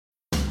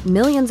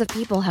Millions of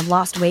people have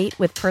lost weight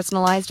with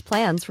personalized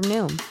plans from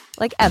Noom.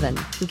 Like Evan,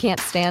 who can't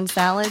stand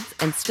salads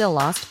and still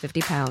lost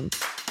 50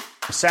 pounds.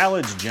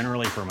 Salads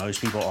generally for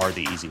most people are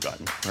the easy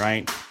button,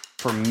 right?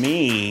 For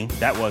me,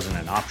 that wasn't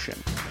an option.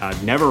 I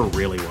never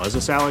really was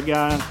a salad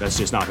guy. That's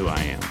just not who I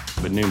am.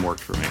 But Noom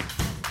worked for me.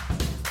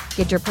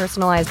 Get your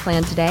personalized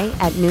plan today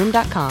at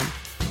Noom.com.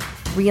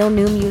 Real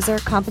Noom user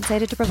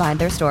compensated to provide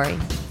their story.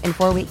 In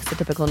 4 weeks, the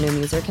typical Noom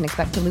user can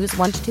expect to lose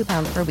 1 to 2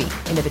 pounds per week.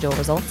 Individual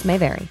results may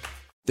vary.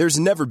 There's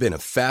never been a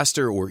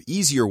faster or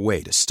easier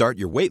way to start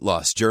your weight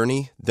loss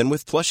journey than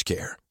with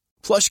PlushCare.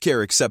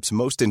 PlushCare accepts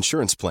most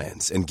insurance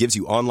plans and gives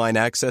you online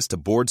access to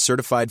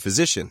board-certified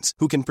physicians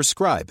who can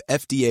prescribe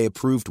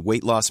FDA-approved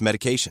weight loss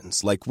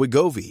medications like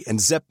Wegovy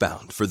and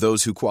Zepbound for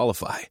those who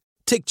qualify.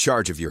 Take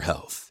charge of your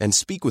health and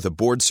speak with a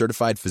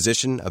board-certified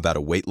physician about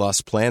a weight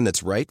loss plan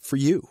that's right for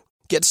you.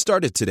 Get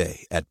started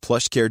today at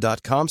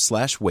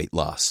plushcare.com/weight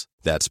loss.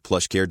 That's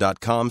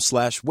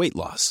plushcare.com/weight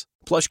loss.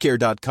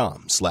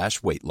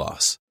 plushcare.com/weight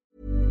loss.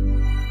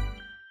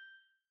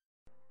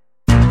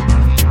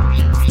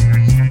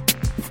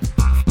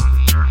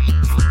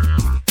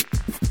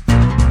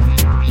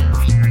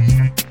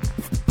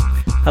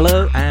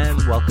 Hello and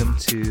welcome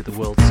to the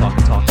World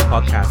Soccer Talk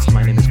podcast.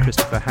 My name is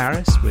Christopher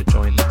Harris. We're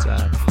joined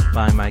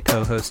by my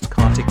co-host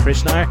Kartik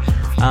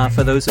Krishnaiyer.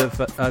 For those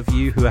of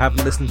you who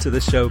haven't listened to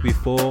the show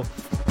before,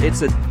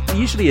 it's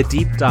usually a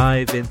deep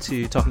dive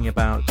into talking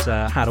about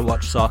how to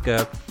watch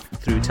soccer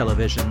through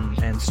television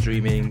and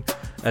streaming,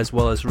 as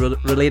well as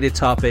related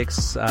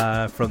topics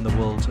from the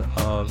world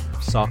of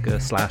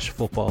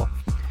soccer/football.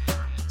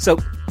 So,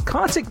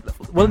 Kartik,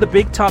 one of the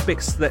big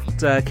topics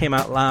that came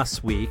out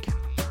last week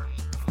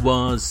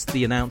was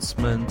the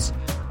announcement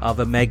of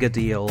a mega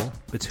deal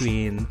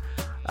between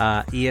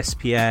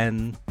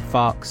ESPN,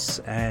 Fox,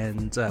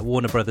 and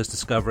Warner Brothers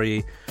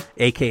Discovery,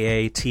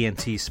 aka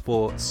TNT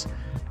Sports.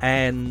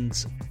 And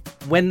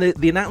when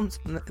the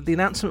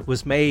announcement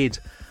was made,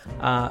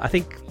 I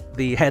think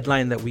the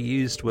headline that we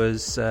used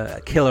was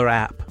a killer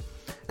app,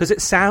 because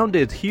it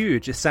sounded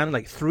huge. It sounded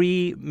like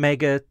three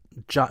mega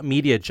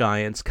media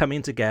giants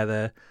coming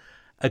together,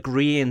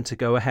 agreeing to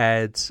go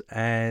ahead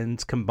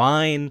and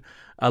combine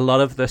a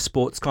lot of the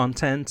sports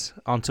content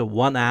onto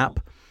one app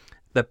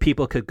that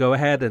people could go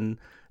ahead and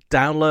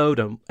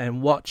download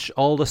and watch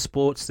all the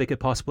sports they could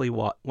possibly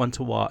want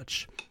to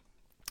watch.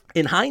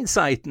 In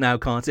hindsight now,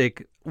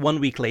 Kartik,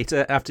 1 week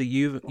later, after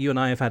you and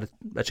I have had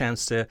a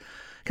chance to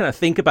kind of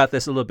think about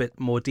this a little bit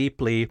more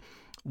deeply,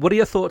 what are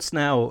your thoughts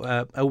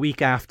now, a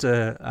week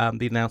after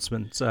the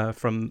announcement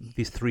from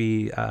these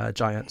three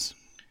giants?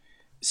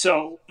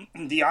 So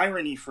the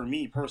irony for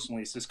me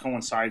personally is this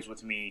coincides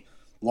with me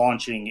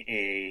launching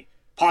a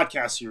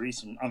podcast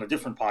series on a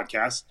different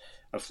podcast,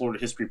 a Florida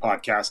History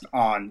podcast,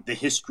 on the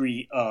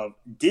history of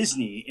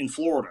Disney in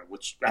Florida,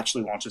 which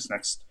actually launches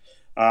next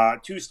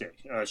Tuesday.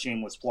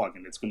 Shameless plug,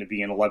 and it's going to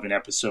be an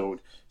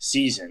 11-episode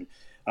season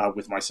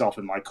with myself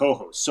and my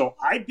co-host. So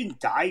I've been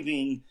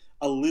diving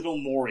a little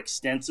more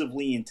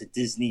extensively into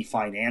Disney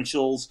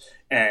financials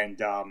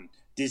and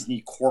Disney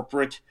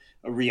corporate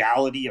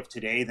reality of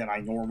today than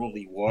I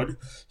normally would.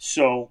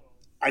 So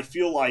I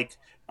feel like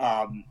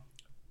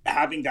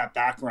having that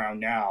background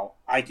now,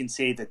 I can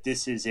say that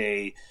this is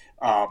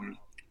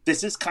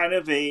this is kind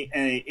of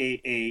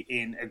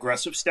an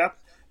aggressive step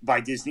by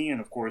Disney,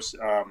 and of course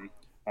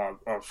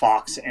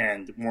Fox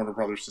and Warner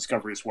Brothers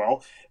Discovery as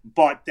well,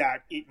 but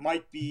that it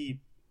might be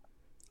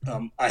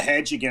a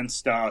hedge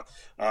against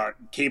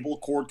cable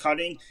cord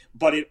cutting,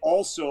 but it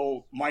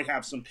also might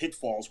have some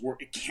pitfalls where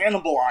it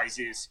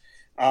cannibalizes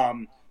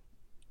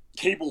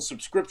cable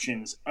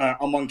subscriptions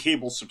among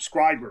cable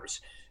subscribers.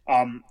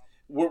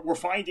 We're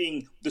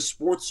finding the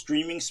sports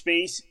streaming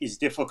space is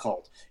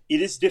difficult.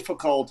 It is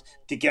difficult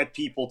to get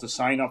people to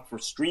sign up for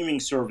streaming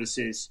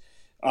services,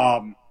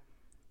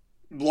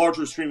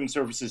 larger streaming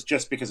services,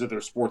 just because of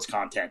their sports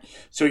content.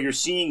 So you're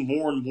seeing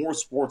more and more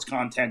sports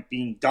content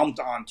being dumped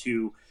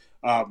onto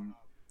well,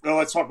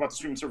 let's talk about the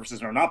streaming services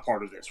that are not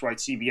part of this, right?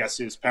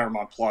 CBS's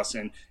Paramount Plus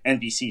and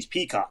NBC's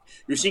Peacock.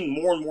 You're seeing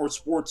more and more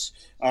sports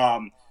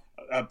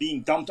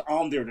being dumped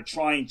on there to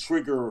try and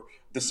trigger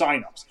the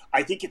signups.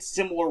 I think it's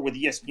similar with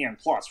ESPN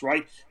Plus,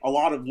 right? A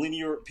lot of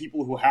linear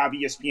people who have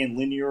ESPN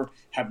linear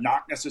have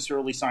not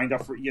necessarily signed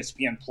up for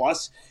ESPN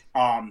Plus.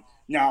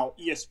 Now,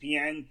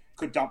 ESPN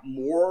could dump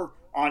more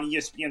on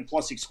ESPN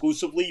Plus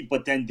exclusively,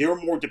 but then they're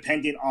more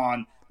dependent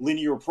on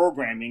linear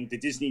programming, the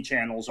Disney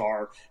channels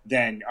are,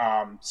 than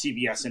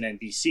CBS and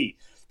NBC.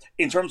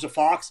 In terms of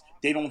Fox,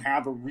 they don't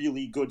have a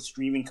really good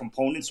streaming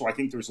component, so I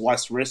think there's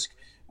less risk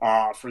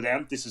for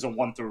them. This is a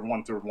one-third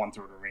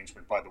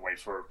arrangement, by the way,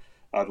 for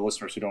the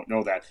listeners who don't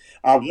know that.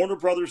 Warner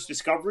Brothers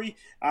Discovery,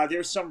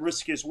 there's some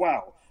risk as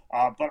well.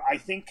 But I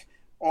think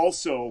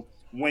also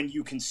when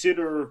you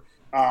consider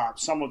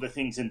some of the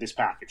things in this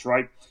package,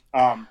 right?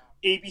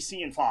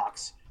 ABC and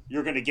Fox,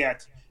 you're going to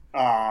get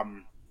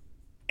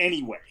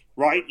anyway,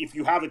 right? If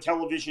you have a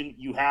television,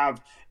 you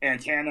have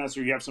antennas,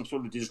 or you have some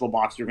sort of digital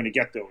box, you're going to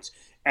get those.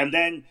 And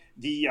then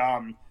the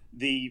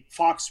the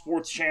Fox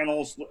Sports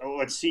channels.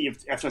 Let's see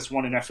if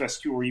FS1 and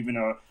FS2 are even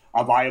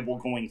a viable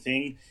going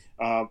thing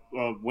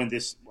when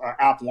this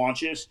app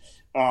launches.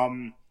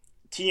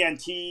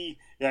 TNT,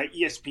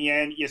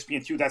 ESPN,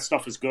 ESPN2, that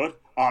stuff is good,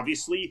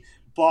 obviously.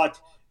 But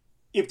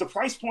if the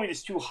price point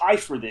is too high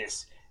for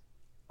this,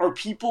 are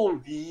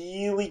people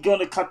really going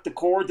to cut the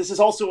cord? This is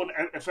also an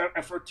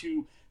effort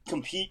to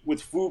compete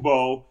with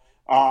Fubo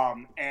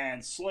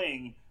and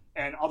Sling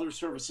and other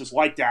services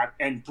like that,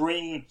 and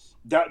bring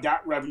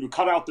that revenue,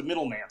 cut out the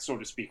middleman, so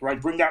to speak,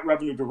 right? Bring that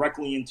revenue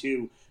directly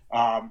into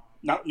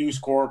not News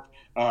Corp,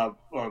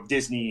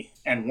 Disney,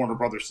 and Warner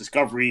Brothers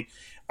Discovery.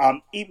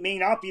 It may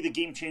not be the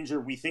game changer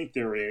we think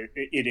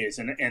it is.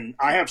 And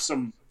I have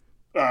some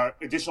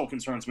additional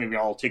concerns maybe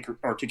I'll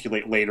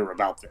articulate later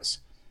about this.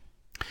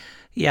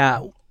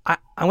 Yeah,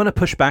 I want to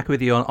push back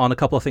with you on a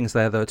couple of things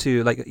there, though,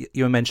 too. Like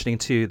you were mentioning,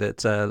 too,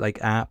 that like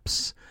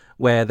apps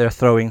where they're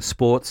throwing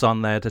sports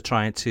on there to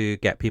try to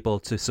get people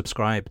to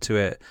subscribe to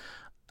it.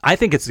 I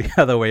think it's the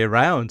other way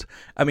around.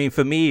 I mean,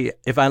 for me,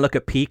 if I look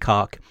at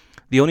Peacock,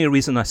 the only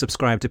reason I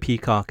subscribe to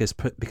Peacock is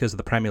because of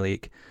the Premier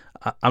League.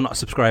 I'm not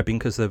subscribing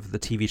because of the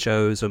TV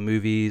shows or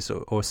movies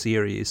or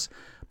series.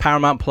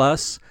 Paramount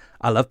Plus,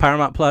 I love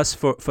Paramount Plus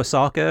for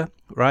soccer,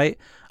 right?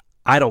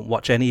 I don't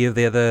watch any of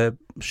the other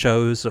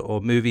shows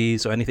or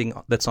movies or anything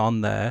that's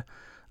on there.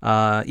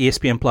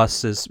 ESPN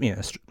Plus is,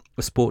 a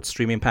sports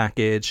streaming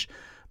package.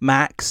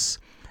 Max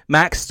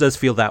does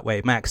feel that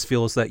way. Max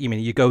feels that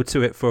you go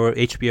to it for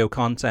HBO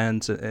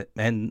content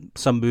and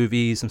some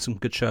movies and some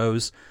good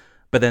shows,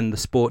 but then the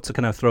sports are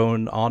kind of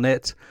thrown on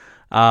it.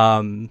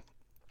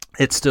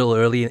 It's still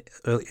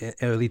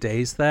early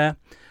days there.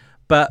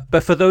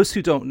 But for those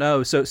who don't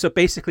know, so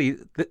basically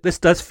this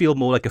does feel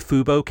more like a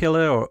Fubo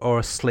killer or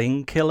a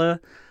Sling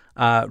killer,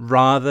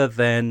 rather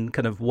than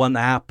kind of one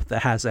app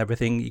that has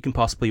everything you can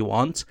possibly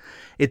want.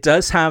 It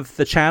does have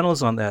the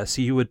channels on there,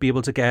 so you would be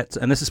able to get,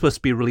 and this is supposed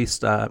to be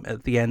released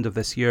at the end of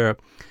this year,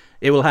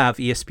 it will have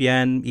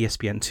ESPN,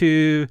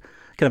 ESPN2,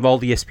 kind of all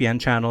the ESPN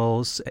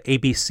channels,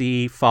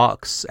 ABC,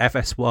 Fox,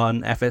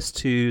 FS1,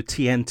 FS2,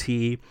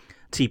 TNT,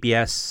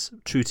 TBS,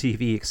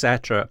 truTV,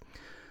 etc.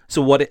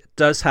 So what it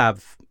does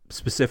have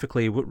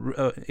specifically,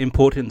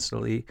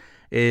 importantly,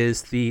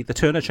 is the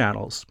Turner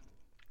channels,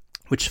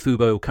 which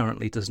Fubo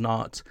currently does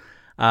not.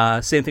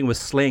 Same thing with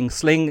Sling.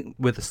 Sling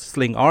with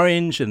Sling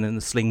Orange and then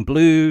the Sling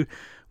Blue.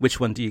 Which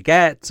one do you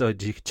get? Or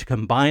do you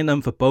combine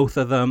them for both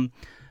of them?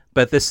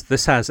 But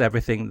this has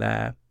everything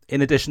there.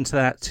 In addition to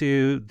that,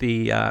 too,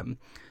 the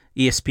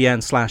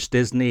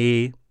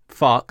ESPN/Disney,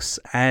 Fox,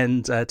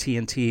 and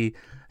TNT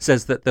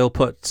says that they'll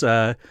put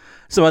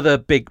some other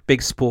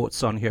big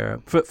sports on here.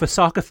 For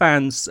soccer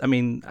fans, I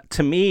mean,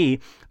 to me,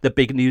 the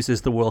big news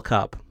is the World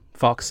Cup.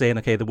 Fox saying,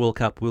 okay, the World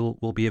Cup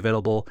will be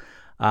available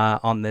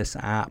on this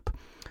app.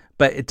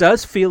 But it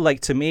does feel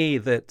like to me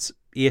that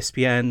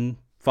ESPN,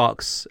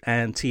 Fox,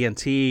 and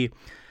TNT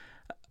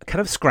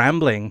kind of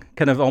scrambling,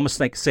 kind of almost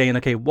like saying,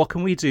 okay, what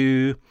can we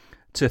do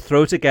to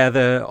throw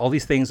together all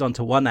these things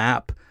onto one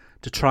app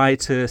to try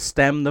to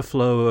stem the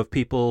flow of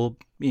people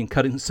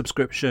cutting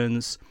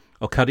subscriptions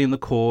or cutting the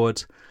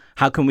cord?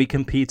 How can we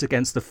compete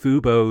against the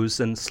Fubos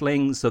and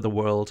Slings of the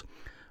world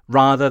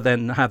rather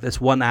than have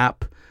this one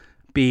app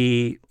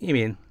be,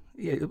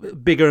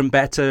 bigger and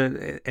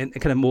better and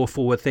kind of more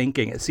forward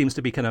thinking? It seems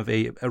to be kind of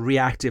a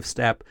reactive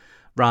step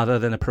rather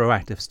than a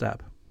proactive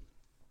step.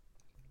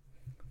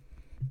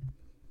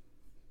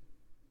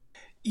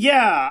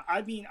 Yeah,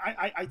 I mean,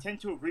 I tend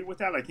to agree with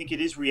that. I think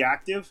it is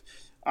reactive.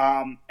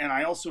 And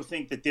I also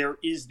think that there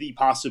is the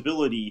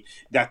possibility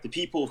that the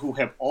people who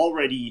have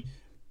already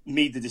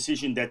made the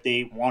decision that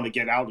they want to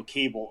get out of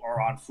cable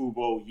are on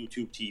Fubo,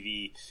 YouTube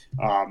TV,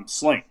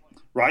 Sling,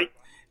 right?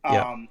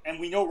 Yeah. And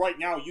we know right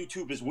now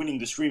YouTube is winning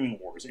the streaming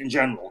wars in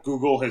general.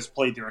 Google has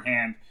played their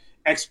hand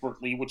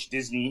expertly, which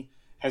Disney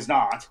has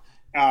not.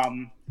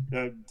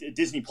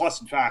 Disney Plus,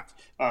 in fact,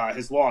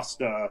 has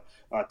lost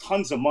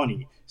tons of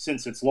money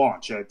since its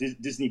launch.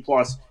 Disney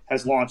Plus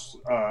has lost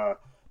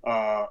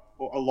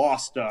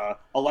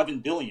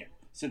 $11 billion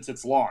since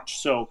its launch.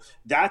 So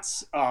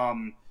that's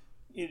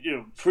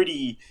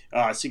pretty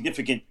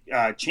significant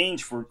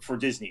change for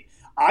Disney.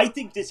 I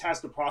think this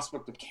has the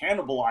prospect of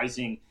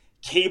cannibalizing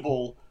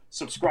cable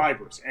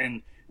subscribers.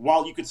 And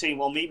while you could say,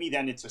 well, maybe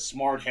then it's a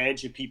smart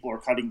hedge if people are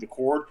cutting the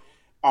cord,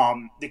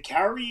 the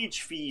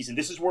carriage fees, and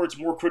this is where it's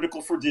more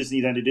critical for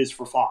Disney than it is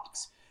for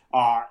Fox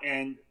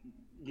and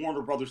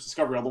Warner Brothers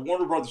Discovery. Although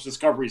Warner Brothers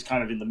Discovery is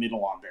kind of in the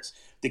middle on this.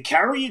 The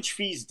carriage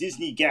fees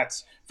Disney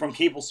gets from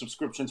cable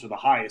subscriptions are the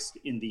highest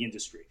in the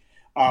industry.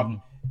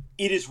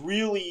 It is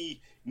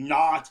really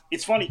not.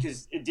 It's funny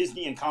because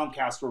Disney and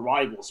Comcast are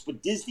rivals,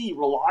 but Disney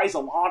relies a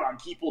lot on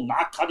people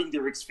not cutting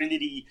their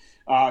Xfinity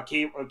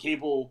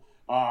cable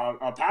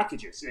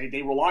packages.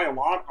 They rely a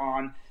lot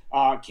on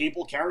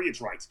cable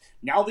carriage rights.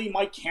 Now they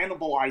might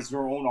cannibalize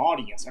their own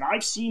audience, and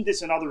I've seen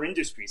this in other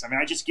industries. I mean,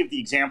 I just give the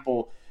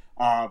example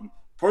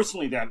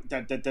personally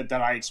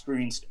that I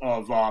experienced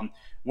of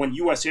when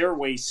U.S.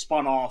 Airways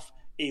spun off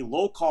a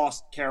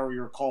low-cost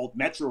carrier called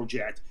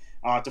MetroJet.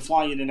 to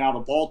fly in and out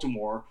of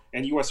Baltimore,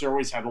 and U.S.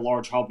 Airways had a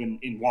large hub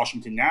in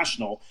Washington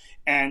National.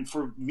 And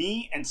for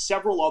me and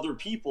several other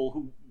people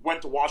who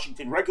went to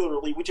Washington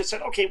regularly, we just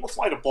said, okay, we'll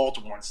fly to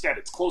Baltimore instead.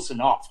 It's close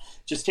enough.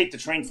 Just take the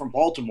train from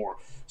Baltimore.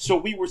 So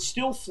we were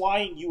still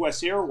flying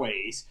U.S.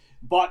 Airways,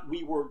 but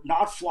we were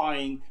not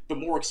flying the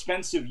more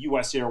expensive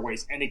U.S.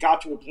 Airways. And it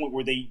got to a point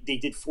where they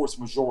did force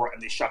majeure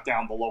and they shut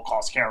down the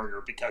low-cost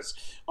carrier because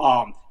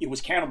it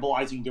was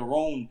cannibalizing their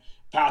own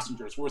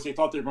passengers, whereas they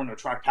thought they were going to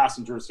attract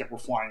passengers that were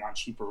flying on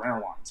cheaper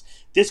airlines.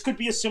 This could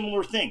be a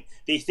similar thing.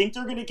 They think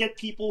they're going to get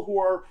people who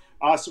are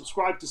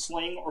subscribed to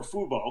Sling or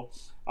Fubo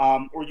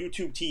or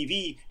YouTube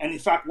TV, and in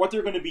fact, what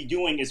they're going to be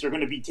doing is they're going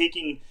to be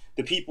taking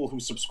the people who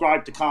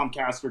subscribe to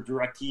Comcast or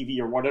DirecTV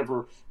or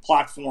whatever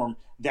platform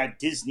that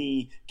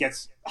Disney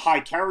gets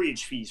high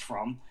carriage fees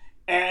from,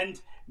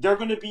 and they're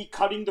going to be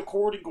cutting the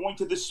cord and going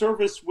to this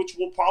service, which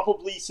will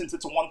probably, since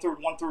it's a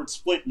one-third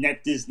split,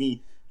 net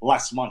Disney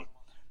less money.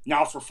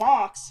 Now, for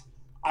Fox,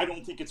 I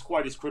don't think it's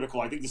quite as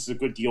critical. I think this is a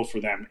good deal for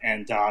them.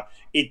 And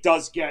it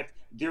does get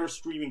their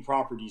streaming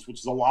properties, which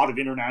is a lot of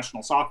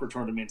international soccer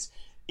tournaments,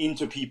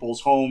 into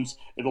people's homes.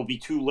 It'll be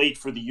too late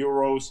for the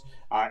Euros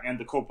and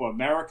the Copa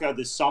America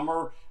this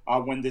summer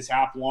when this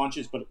app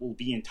launches, but it will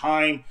be in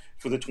time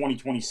for the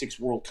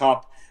 2026 World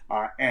Cup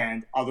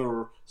and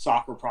other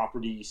soccer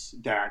properties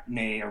that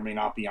may or may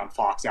not be on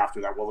Fox after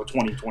that. Well, the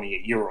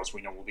 2028 Euros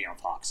we know will be on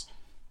Fox.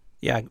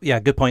 Yeah,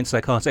 good point,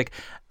 Psychotic.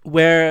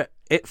 Where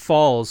it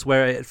falls,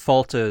 where it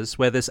falters,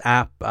 where this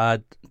app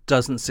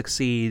doesn't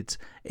succeed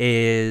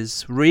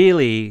is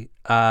really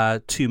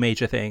two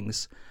major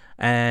things,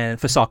 and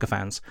for soccer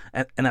fans,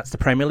 and that's the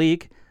Premier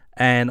League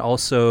and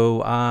also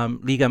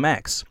Liga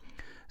MX.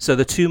 So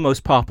the two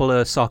most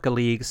popular soccer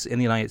leagues in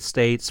the United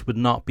States would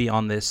not be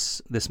on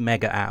this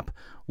mega app,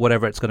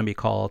 whatever it's going to be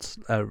called,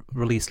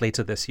 released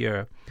later this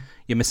year.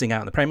 You're missing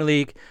out on the Premier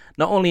League.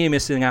 Not only are you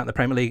missing out on the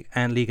Premier League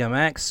and Liga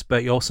MX,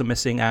 but you're also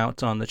missing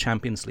out on the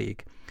Champions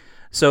League.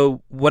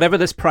 So whatever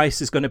this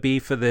price is going to be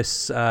for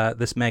this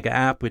this mega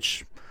app,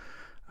 which,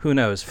 who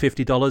knows,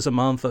 $50 a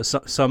month or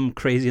some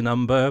crazy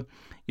number,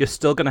 you're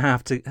still going to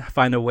have to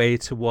find a way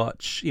to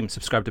watch, even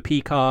subscribe to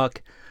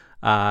Peacock,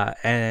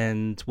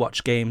 and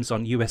watch games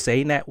on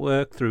USA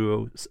Network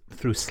through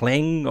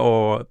Sling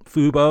or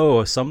Fubo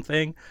or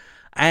something,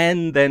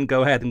 and then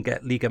go ahead and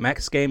get Liga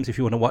MX games if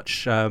you want to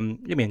watch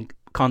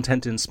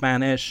content in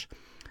Spanish,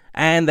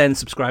 and then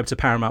subscribe to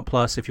Paramount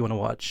Plus if you want to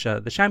watch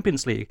the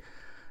Champions League.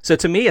 So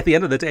to me, at the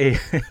end of the day,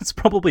 it's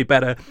probably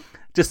better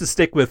just to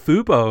stick with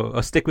Fubo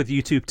or stick with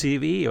YouTube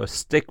TV or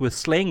stick with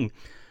Sling,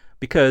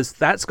 because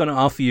that's going to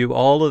offer you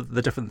all of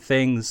the different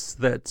things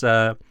that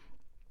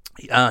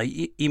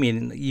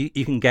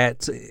you can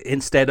get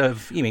instead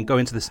of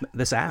going to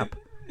this app.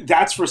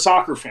 That's for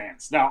soccer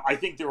fans. Now, I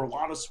think there are a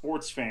lot of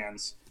sports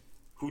fans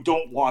who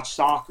don't watch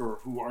soccer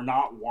who are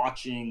not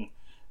watching.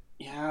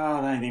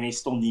 Yeah, they may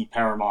still need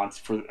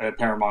Paramount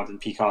and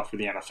Peacock for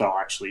the NFL.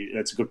 Actually,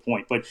 that's a good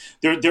point. But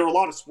there are a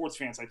lot of sports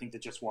fans, I think,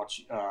 that just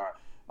watch.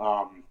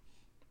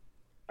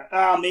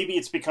 Maybe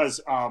it's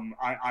because I'm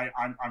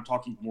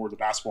talking more to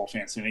basketball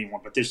fans than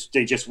anyone, but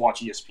they just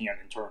watch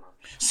ESPN and Turner.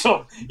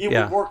 So it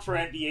would work for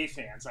NBA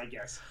fans, I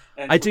guess,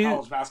 and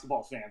college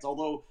basketball fans.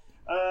 Although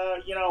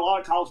a lot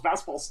of college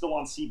basketball is still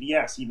on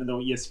CBS, even though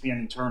ESPN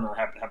and Turner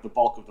have the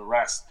bulk of the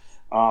rest.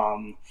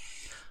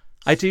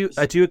 I do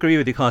agree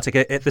with you,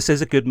 Kartik. This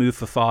is a good move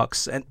for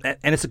Fox, and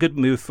it's a good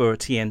move for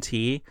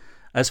TNT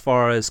as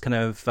far as kind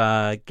of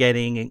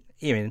getting,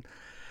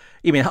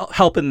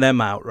 helping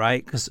them out,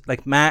 right? Because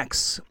like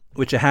Max,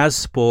 which has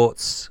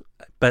sports,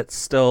 but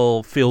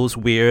still feels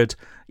weird.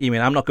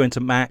 I'm not going to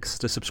Max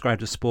to subscribe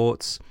to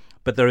sports,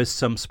 but there is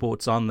some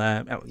sports on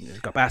there.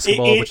 You've got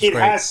basketball, which is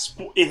great.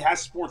 It has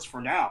sports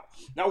for now.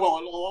 It'll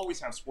always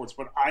have sports,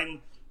 but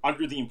I'm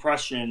under the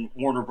impression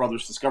Warner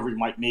Brothers Discovery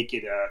might make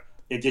it a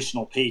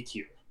additional pay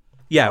tier.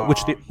 Yeah,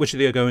 which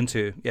they are going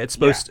to. Yeah, it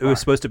was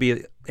supposed to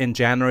be in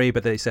January,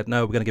 but they said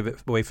no, we're going to give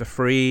it away for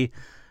free,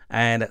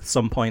 and at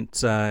some point,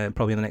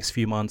 probably in the next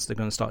few months, they're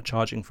going to start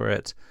charging for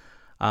it.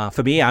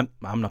 For me, I'm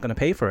not going to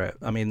pay for it.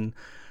 And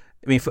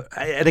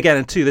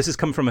again, too, this has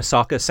come from a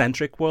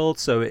soccer-centric world,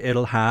 so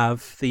it'll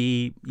have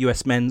the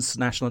U.S. men's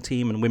national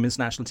team and women's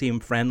national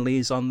team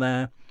friendlies on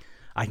there.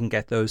 I can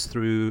get those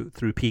through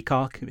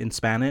Peacock in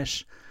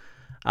Spanish.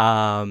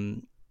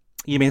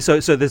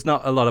 So there's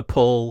not a lot of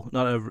pull,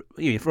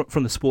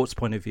 from the sports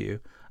point of view,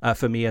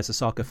 for me as a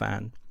soccer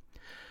fan.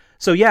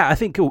 So yeah, I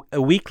think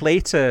a week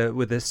later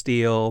with this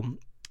deal,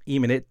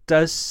 it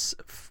does.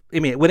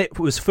 When it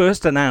was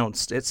first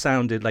announced, it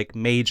sounded like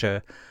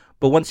major,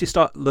 but once you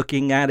start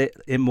looking at it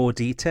in more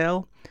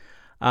detail,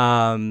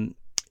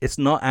 it's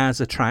not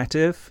as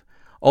attractive.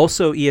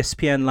 Also,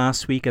 ESPN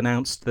last week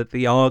announced that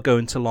they are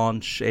going to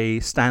launch a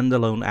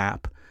standalone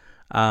app.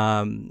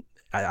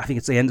 I think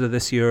it's the end of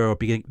this year or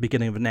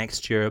beginning of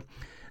next year.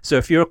 So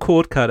if you're a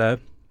cord cutter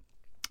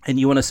and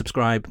you want to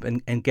subscribe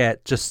and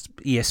get just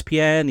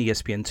ESPN,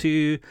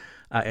 ESPN2,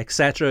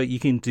 etc., you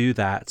can do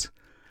that.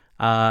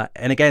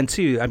 And again,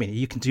 too,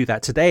 you can do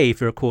that today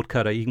if you're a cord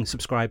cutter. You can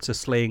subscribe to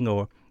Sling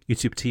or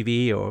YouTube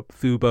TV or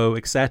Fubo,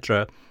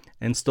 etc.,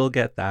 and still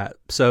get that.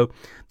 So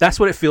that's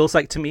what it feels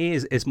like to me,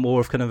 is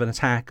more of kind of an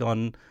attack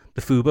on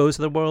the Fubos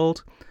of the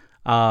world.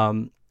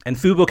 And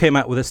Fubo came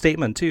out with a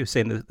statement too,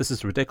 saying that this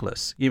is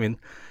ridiculous. You mean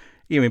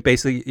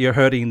basically you're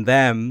hurting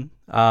them.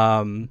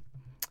 And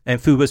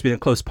Fubo's been a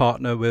close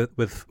partner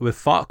with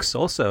Fox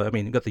also. I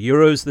mean, you've got the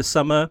Euros this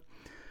summer.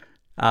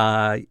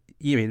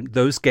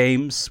 Those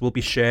games will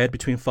be shared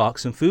between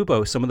Fox and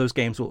Fubo. Some of those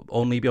games will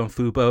only be on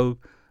Fubo.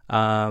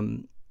 But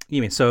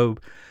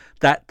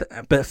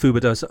Fubo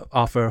does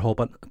offer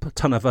a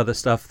ton of other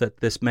stuff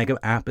that this mega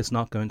app is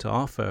not going to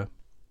offer.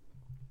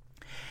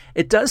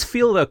 It does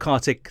feel, though,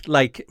 Kartik,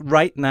 like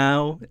right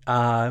now,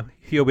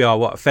 here we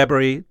are,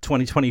 February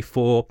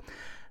 2024,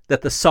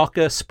 that the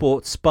soccer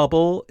sports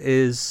bubble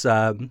has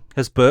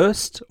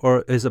burst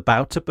or is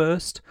about to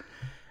burst.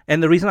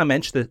 And the reason I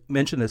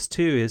mention this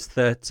too is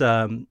that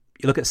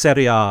you look at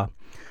Serie A.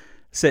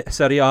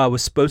 Serie A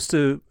was supposed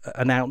to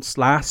announce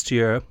last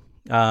year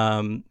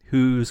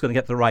who's going to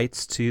get the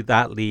rights to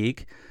that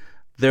league.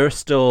 They're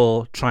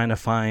still trying to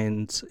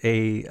find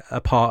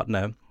a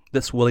partner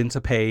that's willing to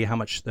pay how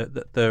much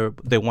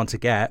they want to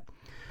get.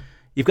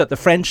 You've got the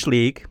French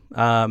league.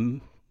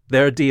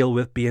 Their deal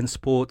with beIN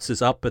Sports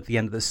is up at the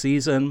end of the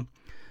season.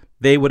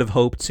 They would have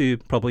hoped to,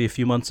 probably a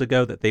few months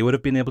ago, that they would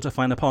have been able to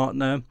find a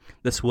partner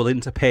that's willing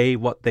to pay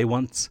what they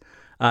want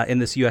in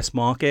this US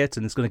market,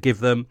 and it's going to give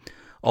them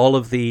all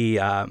of the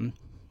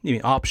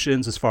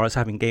options as far as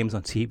having games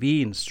on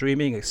TV and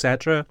streaming,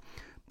 etc.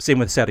 Same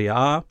with Serie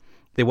A.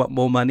 They want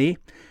more money.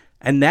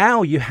 And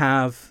now you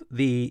have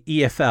the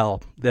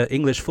EFL, the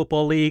English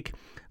Football League,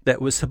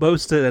 that was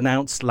supposed to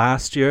announce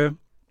last year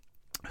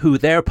who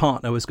their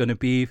partner was going to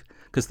be,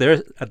 because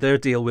their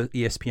deal with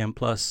ESPN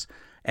Plus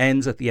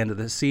ends at the end of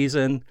the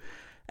season.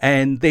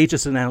 And they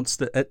just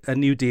announced a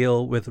new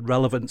deal with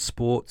Relevant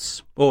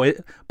Sports.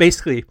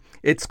 Basically,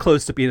 it's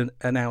close to being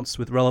announced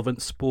with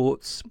Relevant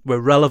Sports, where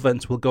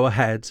Relevant will go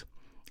ahead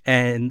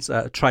and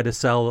try to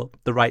sell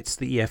the rights to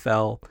the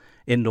EFL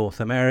in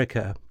North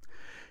America.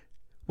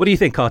 What do you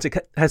think, Kartik?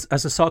 Has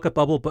a soccer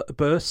bubble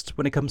burst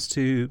when it comes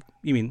to,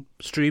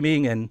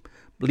 streaming and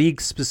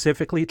leagues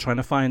specifically, trying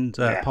to find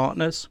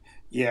partners?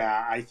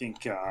 Yeah, I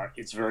think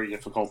it's very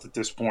difficult at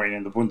this point,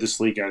 and the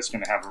Bundesliga is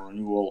going to have a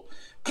renewal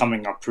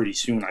coming up pretty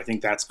soon. I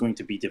think that's going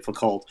to be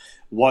difficult.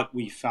 What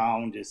we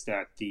found is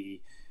that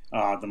the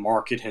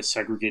market has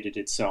segregated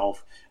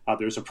itself.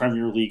 There's a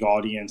Premier League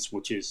audience,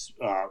 which is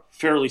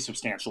fairly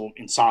substantial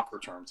in soccer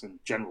terms. In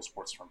general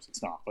sports terms,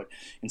 it's not. But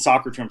in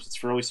soccer terms, it's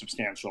fairly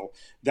substantial.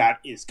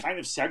 That is kind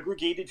of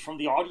segregated from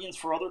the audience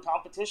for other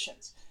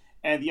competitions.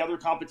 And the other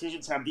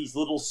competitions have these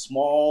little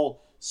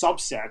small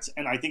subsets.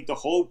 And I think the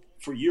hope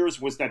for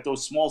years was that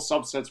those small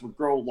subsets would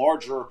grow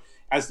larger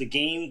as the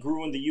game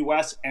grew in the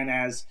U.S. and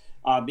as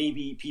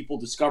maybe people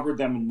discovered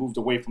them and moved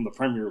away from the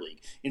Premier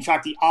League. In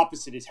fact, the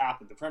opposite has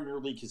happened. The Premier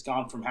League has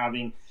gone from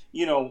having,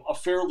 a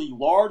fairly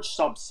large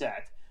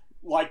subset,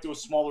 like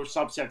those smaller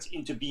subsets,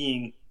 into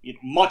being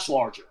much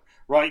larger,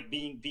 right?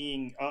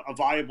 Being a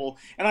viable,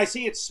 and I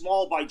say it's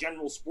small by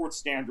general sports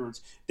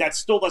standards. That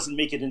still doesn't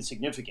make it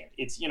insignificant.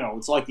 It's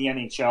it's like the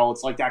NHL.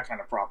 It's like that kind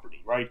of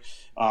property, right?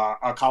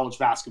 College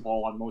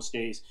basketball on most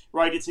days,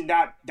 right? It's in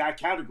that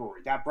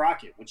category, that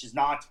bracket, which is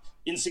not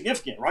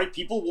insignificant, right?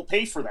 People will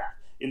pay for that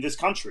in this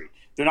country.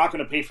 They're not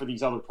going to pay for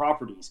these other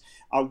properties.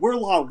 Where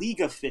La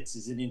Liga fits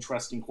is an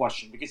interesting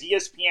question, because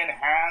ESPN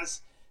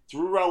has,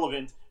 through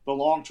Relevant, the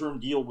long-term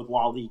deal with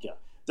La Liga.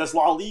 Does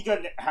La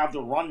Liga have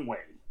the runway,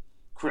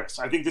 Chris?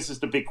 I think this is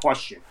the big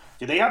question.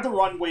 Do they have the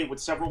runway with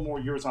several more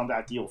years on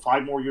that deal,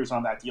 5 more years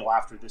on that deal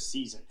after this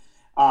season,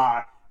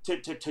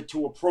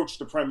 to approach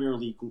the Premier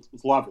League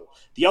level?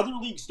 The other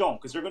leagues don't,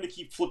 because they're going to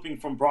keep flipping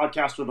from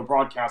broadcaster to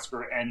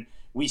broadcaster, and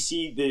we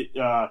see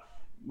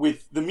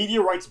with the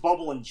media rights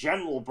bubble in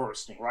general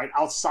bursting, right,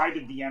 outside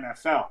of the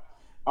NFL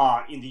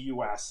in the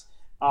U.S.,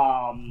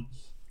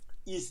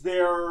 is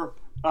there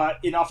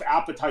enough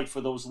appetite for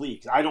those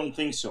leagues? I don't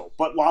think so.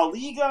 But La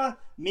Liga,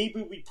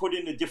 maybe we put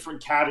in a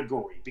different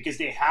category, because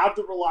they have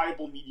the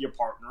reliable media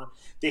partner.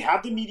 They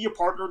have the media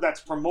partner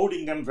that's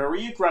promoting them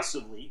very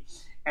aggressively,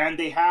 and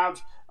they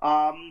have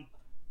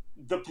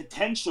the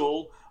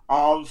potential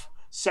of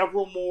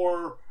several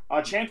more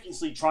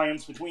Champions League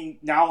triumphs between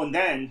now and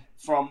then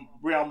from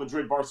Real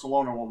Madrid,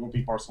 Barcelona. Well, it won't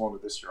be Barcelona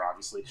this year,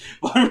 obviously,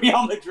 but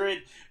Real Madrid,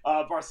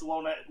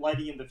 Barcelona,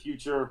 Atleti in the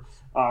future,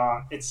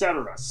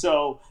 etc.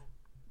 So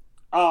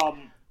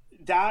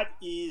that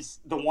is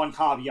the one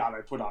caveat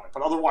I put on it.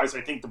 But otherwise, I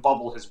think the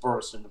bubble has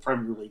burst and the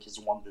Premier League has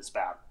won this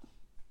battle.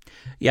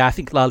 Yeah, I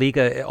think La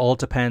Liga, it all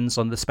depends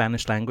on the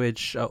Spanish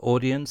language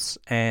audience.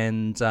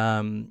 And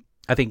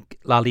I think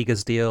La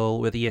Liga's deal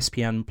with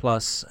ESPN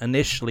Plus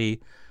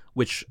initially,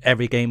 which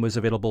every game was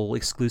available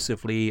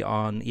exclusively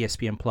on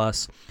ESPN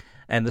Plus,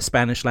 and the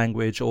Spanish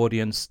language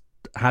audience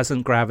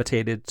hasn't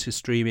gravitated to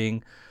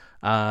streaming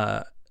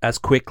as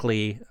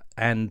quickly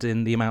and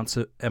in the amounts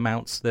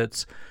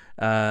that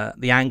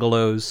the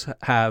Anglos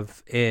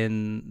have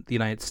in the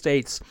United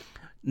States.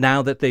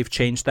 now that they've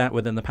changed that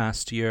within the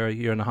past year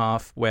and a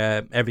half,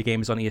 where every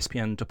game is on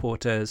ESPN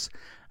Deportes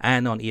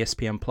and on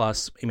ESPN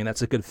Plus, I mean,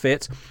 that's a good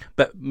fit.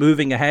 But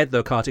moving ahead,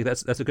 though, Kartik,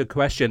 that's a good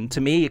question.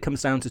 To me, it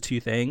comes down to two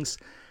things,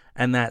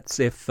 and that's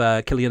if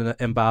Kylian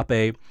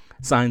Mbappe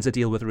signs a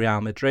deal with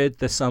Real Madrid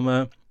this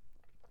summer.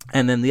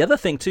 And then the other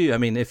thing, too, I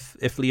mean,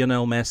 if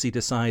Lionel Messi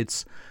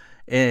decides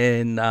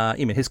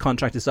his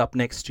contract is up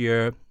next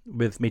year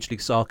with Major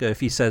League Soccer, if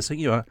he says, I'm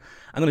going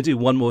to do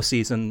one more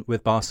season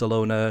with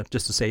Barcelona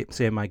just to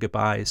say my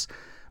goodbyes,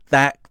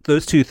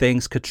 those two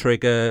things could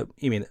trigger,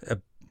 a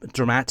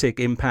dramatic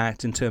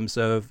impact in terms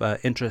of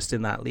interest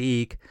in that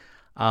league.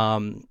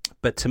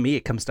 But to me,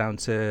 it comes down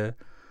to,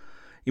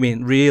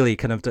 really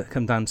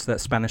come down to that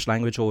Spanish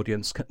language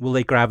audience. Will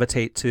they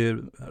gravitate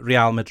to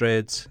Real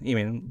Madrid?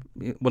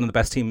 One of the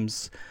best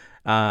teams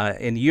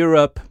in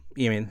Europe.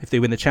 If they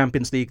win the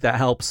Champions League, that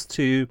helps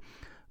too.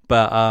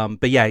 But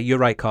yeah, you're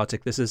right,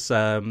 Kartik. This is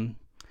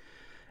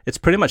it's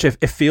pretty much,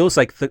 it feels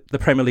like the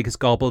Premier League has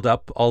gobbled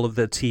up all of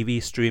the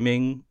TV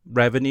streaming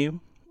revenue.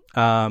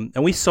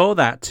 And we saw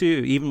that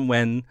too, even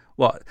when,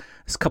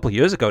 it's a couple of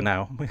years ago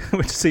now,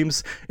 which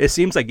seems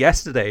like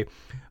yesterday.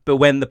 But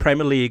when the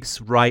Premier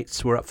League's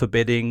rights were up for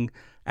bidding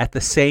at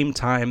the same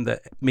time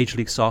that Major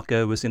League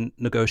Soccer was in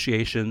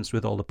negotiations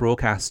with all the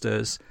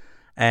broadcasters,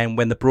 and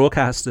when the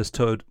broadcasters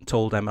told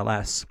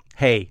MLS,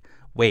 hey,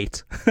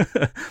 wait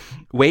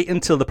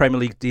until the Premier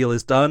League deal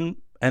is done,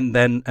 and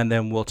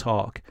then we'll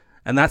talk.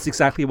 And that's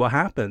exactly what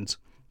happened.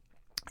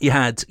 You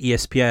had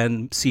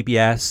ESPN,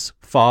 CBS,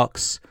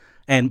 Fox,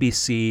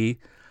 NBC,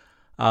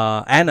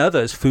 and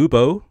others,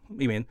 Fubo.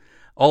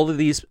 All of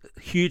these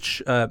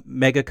huge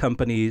mega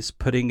companies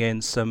putting in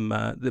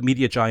the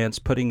media giants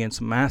putting in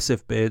some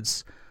massive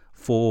bids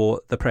for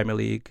the Premier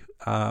League.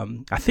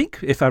 I think,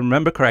 if I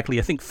remember correctly,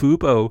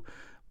 Fubo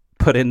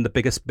put in the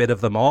biggest bid of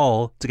them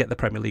all to get the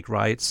Premier League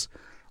rights,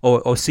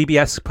 or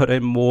CBS put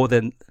in more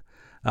than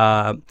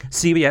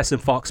CBS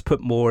and Fox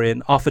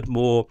offered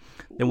more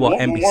than what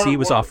NBC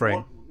was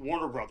offering.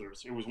 Warner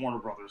Brothers. It was Warner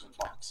Brothers and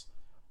Fox.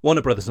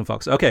 Warner Brothers and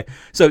Fox. Okay,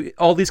 so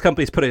all these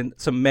companies put in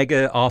some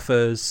mega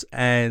offers,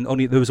 and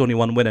there was only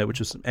one winner, which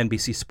was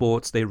NBC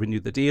Sports. They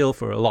renewed the deal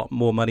for a lot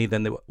more money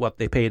than what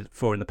they paid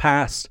for in the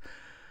past.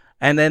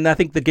 And then I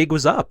think the gig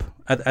was up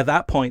at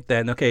that point.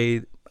 Then,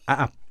 okay,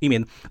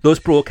 those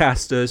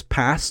broadcasters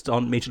passed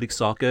on Major League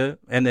Soccer,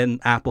 and then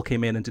Apple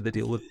came in and did the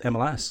deal with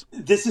MLS.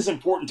 This is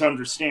important to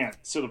understand.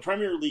 So the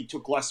Premier League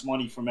took less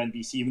money from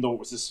NBC, even though it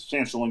was a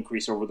substantial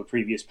increase over the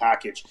previous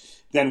package,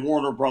 than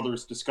Warner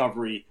Brothers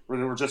Discovery, or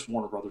they were just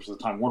Warner Brothers at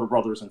the time, Warner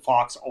Brothers and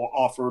Fox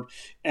offered,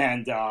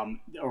 and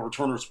or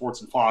Turner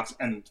Sports and Fox,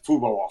 and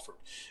Fubo offered.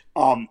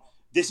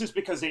 This is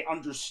because they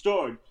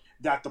understood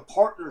that the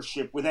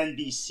partnership with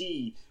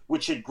NBC,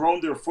 which had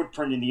grown their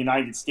footprint in the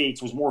United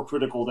States, was more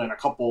critical than a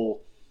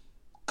couple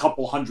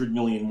 $100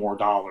 million more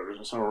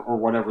dollars or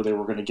whatever they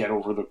were going to get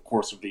over the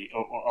course of the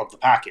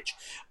package.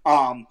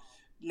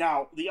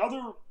 Now, the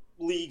other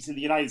leagues in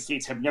the United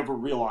States have never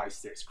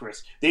realized this,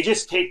 Chris. They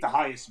just take the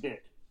highest bid.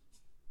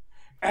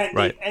 And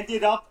They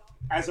ended up,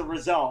 as a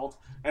result,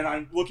 and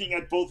I'm looking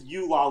at both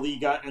you, La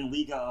Liga and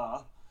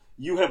Liga,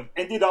 you have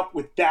ended up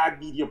with bad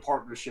media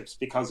partnerships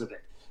because of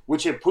it,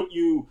 which have put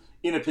you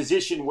in a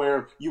position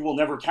where you will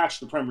never catch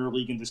the Premier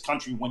League in this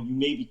country when you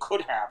maybe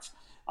could have.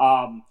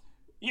 When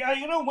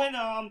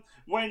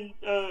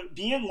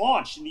beIN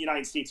launched in the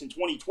United States in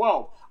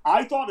 2012,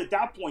 I thought at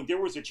that point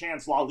there was a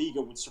chance La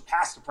Liga would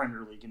surpass the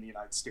Premier League in the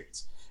United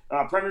States.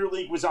 Premier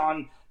League was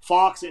on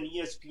Fox and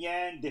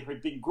ESPN. There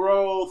had been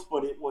growth,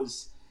 but it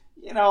was,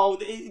 there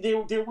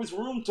was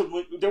room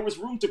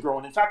to grow.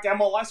 And in fact,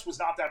 MLS was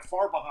not that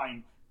far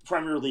behind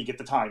Premier League at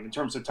the time in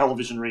terms of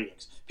television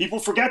ratings. People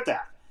forget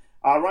that.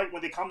 Right,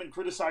 when they come and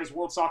criticize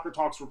World Soccer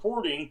Talk's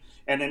reporting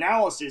and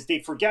analysis, they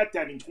forget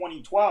that in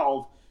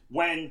 2012,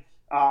 when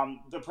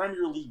the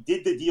Premier League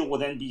did the deal with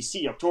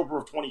NBC, October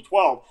of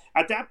 2012,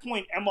 at that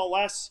point,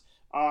 MLS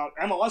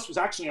was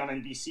actually on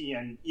NBC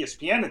and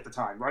ESPN at the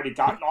time, right? It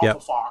had gotten off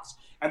of Fox,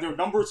 and their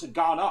numbers had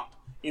gone up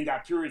in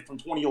that period from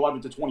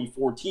 2011 to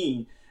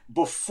 2014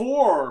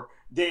 before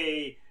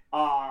they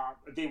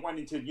went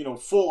into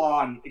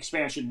full-on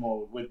expansion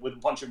mode with a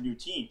bunch of new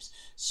teams.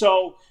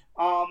 So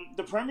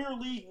the Premier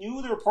League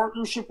knew their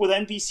partnership with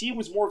NBC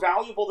was more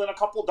valuable than a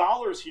couple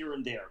dollars here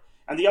and there.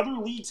 And the other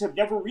leagues have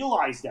never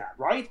realized that,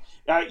 right?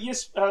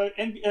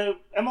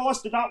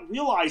 MLS did not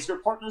realize their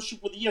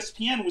partnership with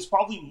ESPN was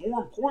probably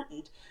more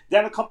important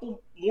than a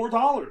couple more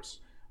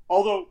dollars.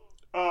 Although,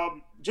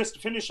 just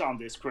to finish on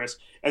this, Chris,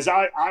 as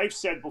I've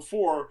said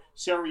before,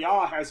 Serie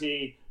A has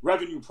a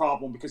revenue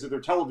problem because of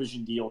their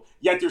television deal,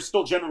 yet they're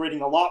still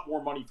generating a lot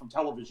more money from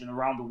television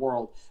around the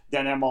world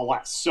than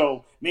MLS.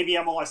 So maybe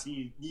MLS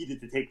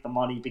needed to take the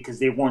money because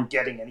they weren't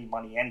getting any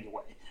money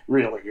anyway,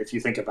 really, if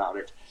you think about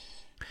it.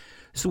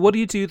 So what do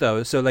you do,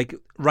 though? So, like,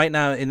 right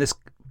now, in this,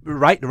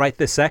 right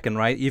this second,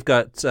 right, you've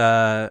got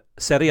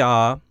Serie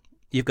A,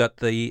 you've got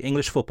the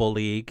English Football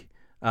League,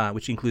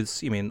 which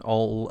includes,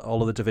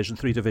 all of the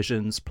 3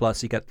 divisions,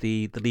 plus you get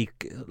the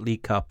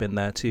League Cup in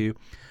there too.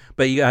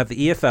 But you have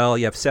the EFL,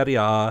 you have Serie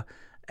A,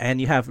 and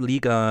you have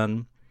Liga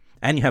 1,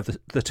 and you have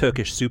the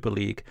Turkish Super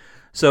League.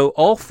 So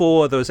all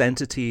four of those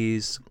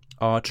entities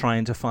are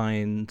trying to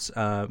find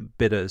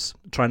bidders,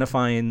 trying to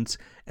find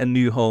a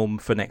new home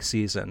for next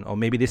season, or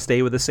maybe they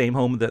stay with the same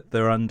home that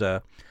they're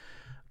under.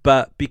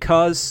 But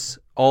because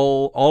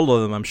all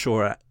of them, I'm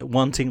sure, are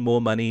wanting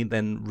more money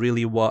than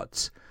really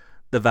what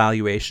the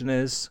valuation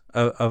is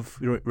of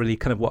really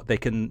kind of what they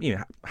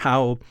can,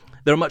 how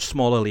they're much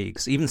smaller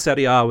leagues. Even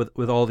Serie A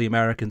with all the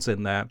Americans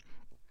in there,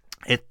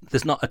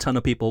 there's not a ton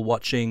of people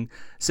watching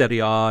Serie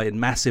A in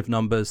massive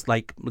numbers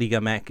like Liga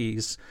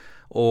MX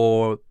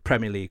or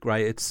Premier League,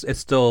 right? It's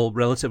still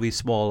relatively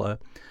smaller.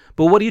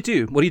 But what do you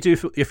do? What do you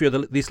do if you're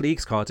these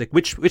leagues, Kartik?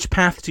 Which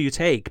path do you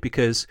take?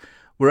 Because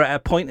we're at a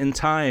point in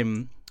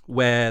time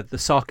where the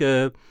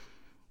soccer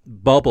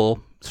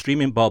bubble,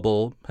 streaming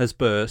bubble, has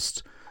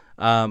burst.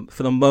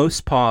 For the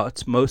most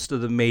part, most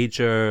of the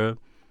major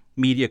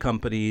media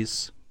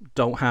companies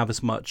don't have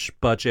as much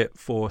budget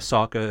for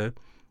soccer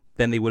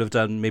than they would have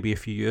done maybe a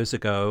few years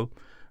ago.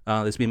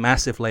 There's been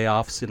massive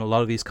layoffs in a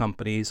lot of these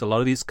companies. A lot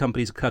of these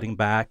companies are cutting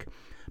back.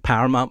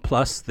 Paramount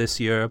Plus this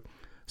year,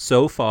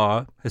 so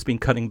far, has been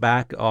cutting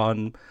back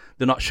on,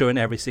 they're not showing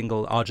every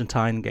single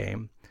Argentine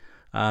game.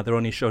 They're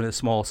only showing a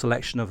small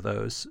selection of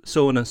those,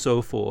 so on and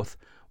so forth.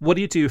 What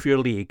do you do if you're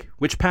a league?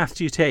 Which path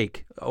do you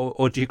take?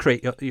 Or do you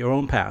create your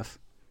own path?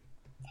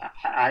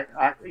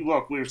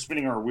 Look, we're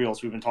spinning our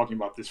wheels. We've been talking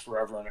about this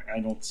forever, and I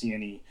don't see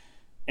any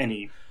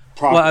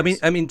progress. Well,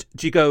 I mean,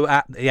 do you go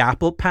at the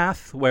Apple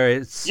path where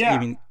it's?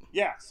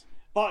 Yes,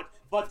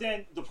 but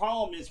then the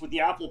problem is with the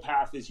Apple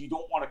path is you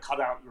don't want to cut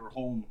out your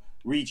home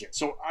region.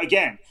 So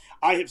again,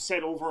 I have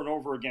said over and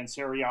over again,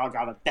 Serie A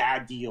got a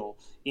bad deal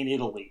in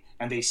Italy,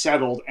 and they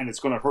settled, and it's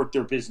going to hurt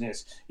their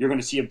business. You're going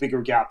to see a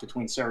bigger gap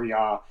between Serie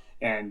A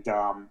and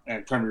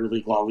Premier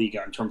League, La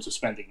Liga in terms of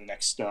spending the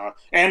next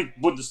and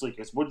Bundesliga.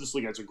 Because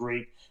Bundesliga has a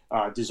great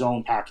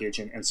DAZN package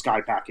and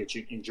Sky package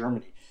in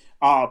Germany.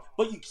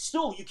 But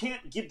you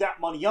can't give that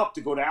money up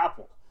to go to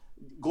Apple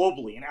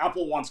globally, and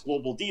Apple wants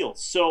global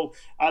deals. So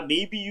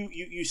maybe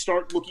you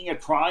start looking at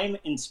Prime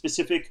in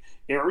specific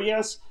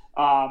areas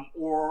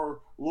or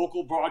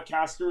local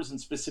broadcasters in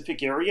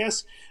specific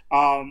areas.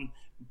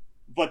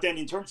 But then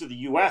in terms of the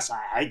U.S.,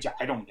 I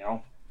don't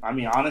know. I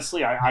mean,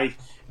 honestly,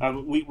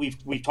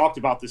 we've talked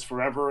about this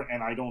forever,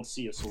 and I don't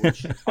see a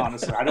solution.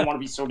 Honestly, I don't want to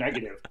be so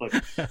negative,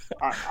 but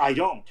I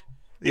don't.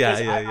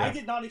 Because I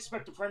did not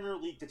expect the Premier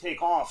League to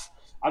take off.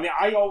 I mean,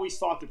 I always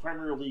thought the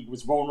Premier League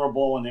was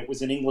vulnerable, and it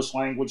was an English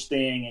language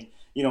thing,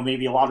 and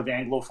maybe a lot of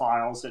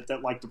Anglophiles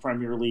that like the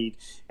Premier League,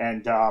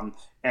 and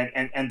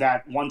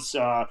that once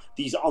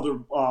these other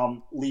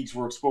leagues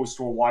were exposed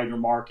to a wider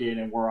market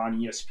and were on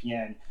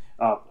ESPN.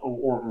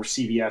 Or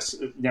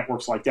CBS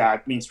networks like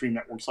that, mainstream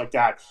networks like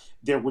that,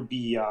 there would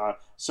be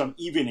some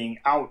evening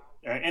out.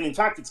 And in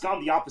fact, it's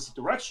gone the opposite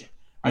direction.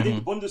 I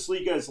think the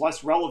Bundesliga is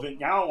less relevant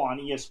now on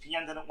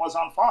ESPN than it was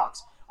on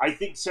Fox. I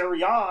think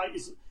Serie A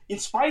is, in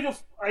spite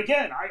of,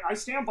 again, I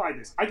stand by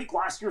this. I think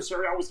last year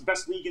Serie A was the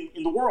best league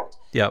in the world.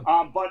 Yeah.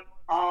 But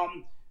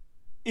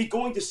it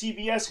going to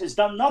CBS has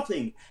done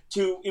nothing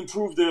to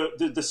improve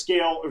the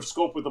scale or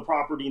scope of the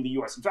property in the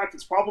U.S. In fact,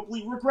 it's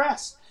probably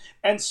regressed.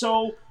 And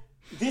so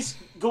this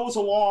goes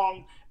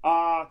along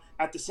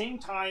at the same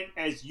time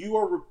as you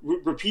are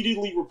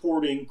repeatedly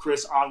reporting,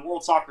 Chris, on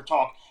World Soccer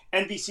Talk.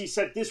 NBC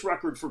set this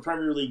record for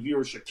Premier League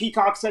viewership.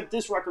 Peacock set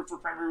this record for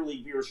Premier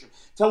League viewership.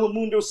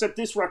 Telemundo set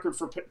this record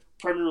for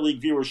Premier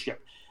League viewership.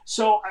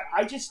 So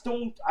I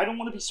don't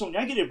want to be so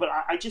negative, but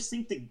I just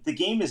think the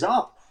game is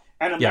up.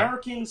 And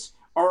Americans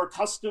are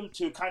accustomed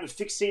to kind of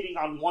fixating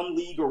on one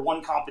league or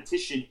one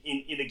competition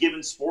in a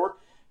given sport.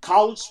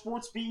 College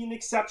sports being an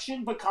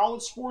exception, but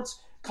college sports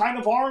kind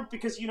of aren't,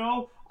 because,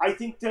 I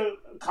think the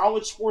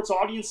college sports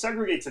audience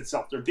segregates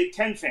itself. They're Big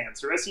Ten fans,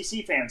 they're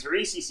SEC fans, they're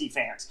ACC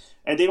fans,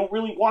 and they don't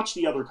really watch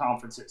the other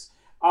conferences.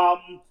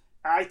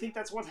 I think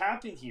that's what's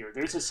happened here.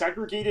 There's a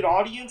segregated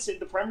audience, and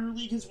the Premier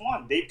League has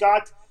won. They've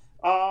got,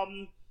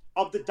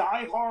 of the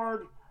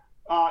diehard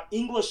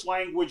English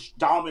language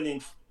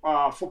dominant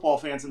football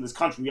fans in this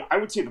country, I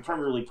would say the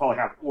Premier League probably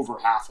have over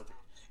half of it,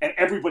 and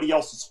everybody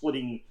else is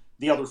splitting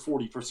the other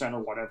 40% or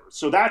whatever.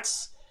 So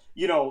that's,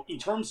 in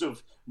terms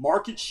of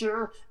market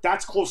share,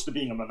 that's close to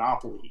being a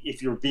monopoly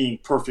if you're being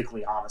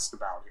perfectly honest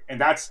about it.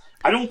 And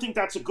I don't think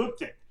that's a good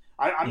thing.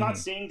 I'm not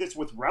saying this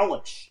with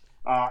relish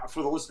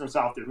for the listeners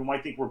out there who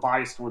might think we're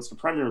biased towards the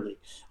Premier League.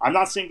 I'm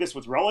not saying this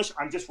with relish.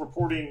 I'm just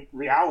reporting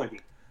reality,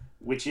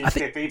 which is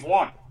that they've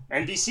won.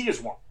 NBC has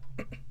won.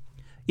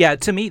 Yeah,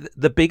 to me,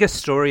 the biggest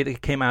story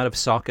that came out of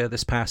soccer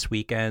this past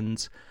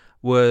weekend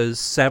was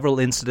several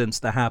incidents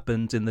that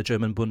happened in the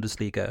German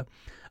Bundesliga.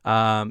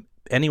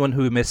 Anyone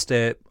who missed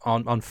it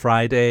on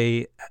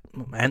Friday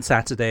and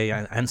Saturday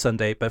and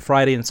Sunday, but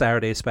Friday and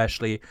Saturday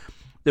especially,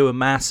 there were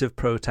massive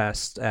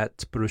protests at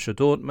Borussia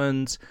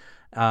Dortmund,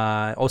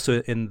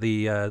 also in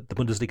the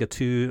Bundesliga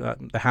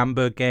 2, the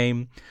Hamburg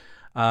game,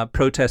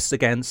 protests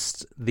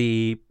against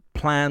the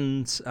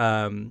planned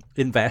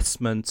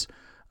investment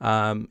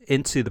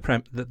into the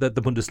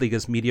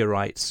Bundesliga's media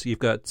rights. You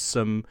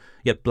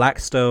had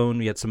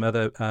Blackstone, you had some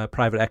other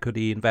private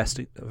equity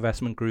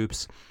investment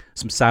groups,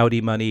 some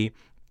Saudi money,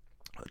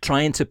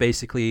 trying to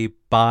basically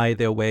buy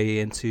their way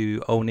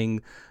into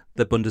owning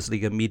the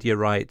Bundesliga media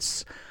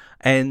rights.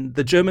 And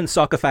the German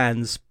soccer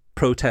fans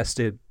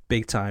protested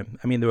big time.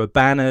 I mean, there were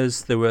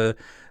banners, they were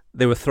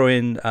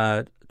throwing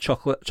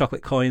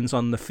chocolate coins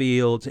on the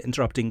field,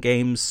 interrupting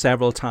games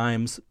several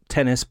times,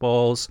 tennis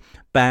balls,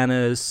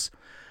 banners.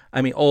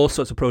 I mean, all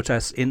sorts of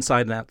protests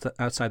inside and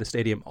outside the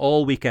stadium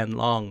all weekend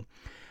long.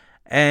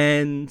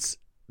 And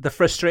the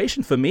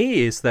frustration for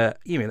me is that,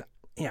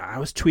 I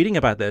was tweeting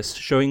about this,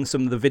 showing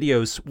some of the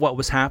videos, what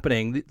was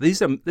happening.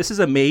 This is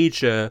a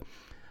major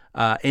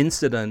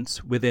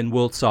incident within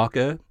world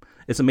soccer.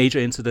 It's a major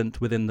incident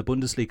within the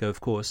Bundesliga,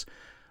 of course.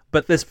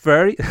 But there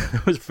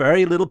was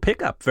very little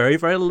pickup, very,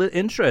 very little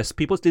interest.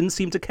 People didn't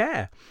seem to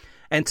care.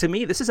 And to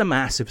me, this is a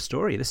massive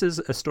story. This is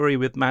a story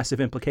with massive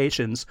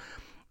implications.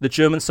 The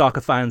German soccer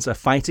fans are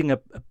fighting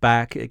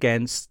back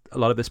against a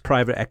lot of this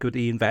private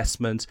equity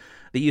investment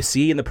that you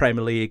see in the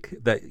Premier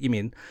League.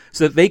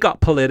 So they got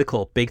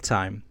political big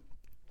time,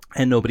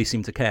 and nobody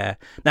seemed to care.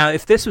 Now,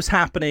 if this was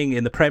happening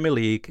in the Premier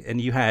League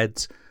and you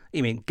had,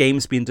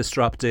 games being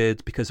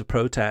disrupted because of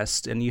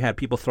protest, and you had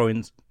people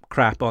throwing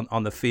crap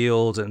on the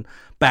field and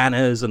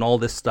banners and all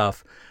this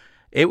stuff,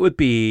 it would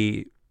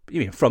be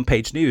front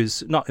page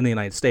news, not in the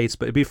United States,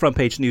 but it'd be front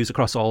page news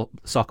across all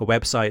soccer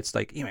websites.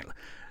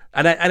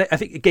 And I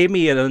think it gave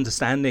me an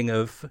understanding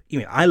of,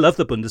 I love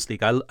the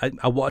Bundesliga.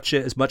 I watch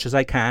it as much as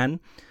I can.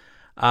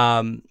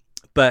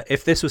 But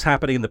if this was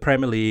happening in the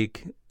Premier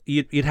League,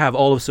 you'd have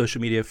all of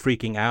social media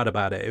freaking out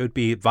about it. It would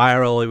be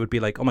viral. It would be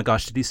like, oh my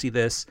gosh, did you see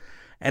this?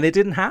 And it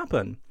didn't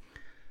happen.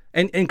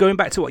 And going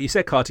back to what you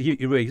said, Carter,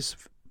 you raised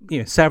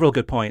several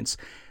good points.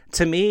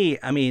 To me,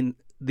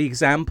 the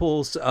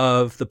examples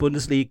of the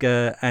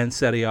Bundesliga and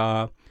Serie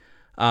A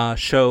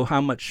show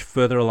how much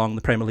further along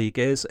the Premier League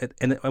is.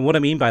 And what I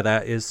mean by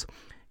that is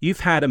you've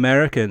had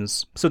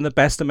Americans, some of the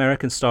best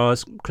American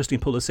stars, Christian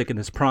Pulisic in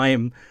his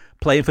prime,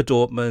 playing for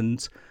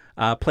Dortmund,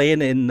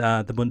 playing in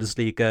the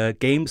Bundesliga,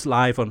 games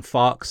live on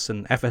Fox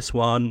and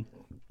FS1,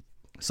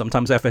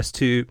 sometimes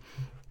FS2.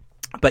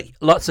 But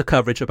lots of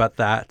coverage about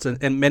that.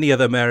 And many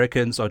other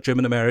Americans or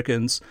German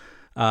Americans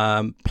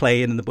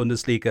playing in the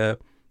Bundesliga.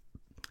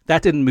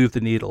 That didn't move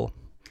the needle.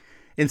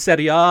 In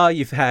Serie A,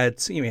 you've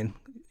had,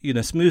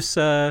 Yunus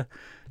Musa,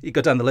 you go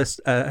down the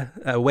list,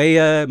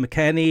 Weah,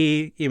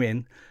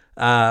 McKennie,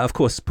 of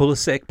course,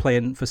 Pulisic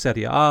playing for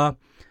Serie A.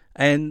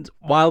 And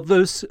while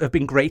those have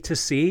been great to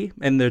see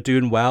and they're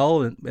doing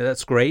well, and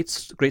that's great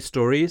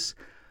stories,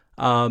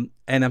 and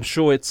I'm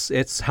sure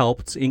it's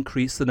helped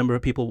increase the number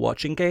of people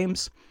watching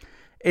games,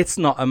 it's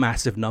not a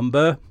massive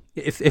number.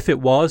 If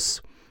it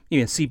was,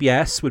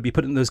 CBS would be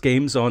putting those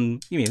games on,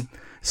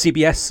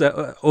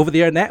 CBS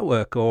over-the-air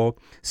network or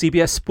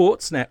CBS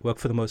Sports Network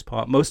for the most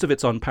part. Most of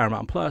it's on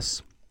Paramount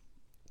Plus.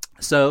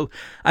 So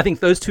I think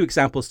those two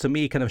examples to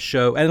me kind of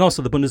show, and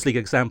also the Bundesliga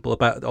example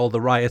about all the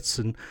riots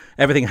and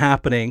everything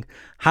happening,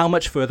 how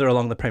much further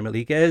along the Premier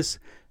League is.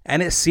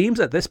 And it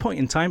seems at this point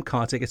in time,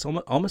 Kartik, it's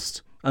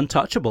almost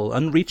untouchable,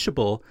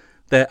 unreachable.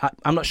 That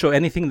I'm not sure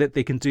anything that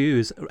they can do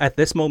is at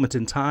this moment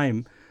in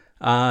time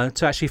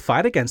to actually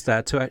fight against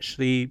that, to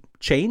actually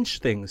change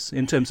things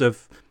in terms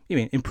of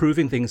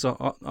improving things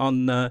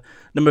on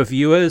number of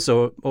viewers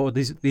or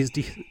these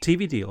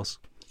TV deals.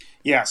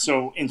 Yeah.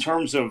 So in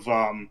terms of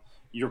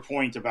your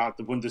point about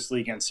the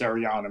Bundesliga and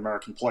Serie A and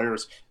American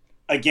players,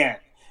 again,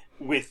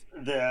 with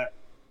the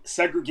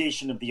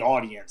segregation of the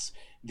audience,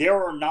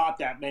 there are not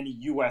that many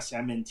US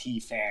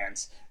M&T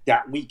fans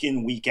that week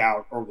in, week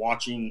out are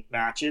watching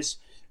matches.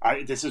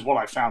 This is what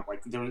I found.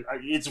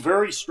 It's a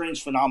very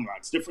strange phenomenon.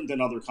 It's different than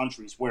other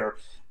countries where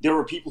there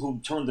are people who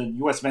turn the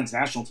U.S. men's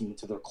national team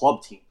into their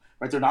club team.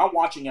 Right? They're not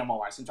watching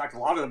MLS. In fact, a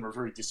lot of them are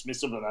very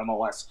dismissive of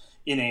MLS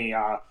in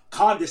a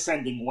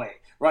condescending way.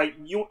 Right?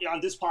 You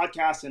on this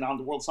podcast and on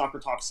the World Soccer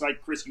Talk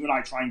site, Chris, you and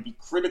I try and be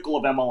critical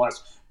of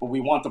MLS, but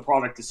we want the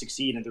product to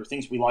succeed, and there are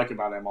things we like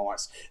about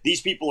MLS.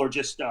 These people are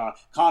just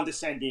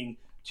condescending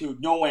to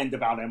no end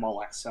about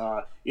MLS.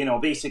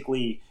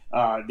 Basically,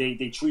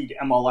 they treat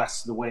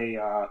MLS the way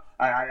I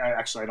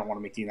don't want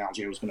to make the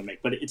analogy I was going to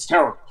make, but it's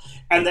terrible.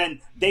 And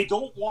then they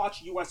don't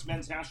watch U.S.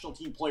 men's national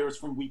team players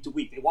from week to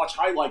week. They watch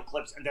highlight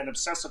clips and then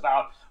obsess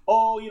about,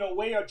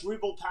 Weah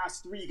dribbled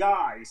past three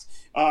guys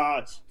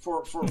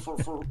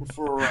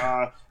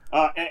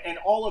and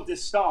all of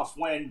this stuff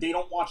when they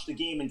don't watch the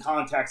game in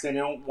context and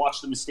they don't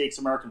watch the mistakes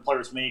American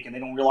players make and they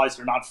don't realize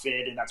they're not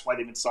fit and that's why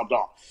they've been subbed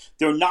off.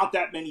 There are not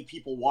that many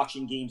people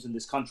watching games in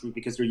this country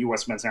because they're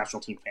U.S. men's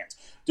national team fans.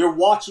 They're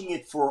watching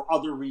it for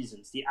other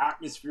reasons: the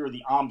atmosphere,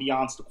 the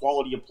ambiance, the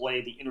quality of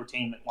play, the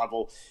entertainment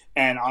level,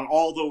 and on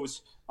all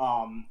those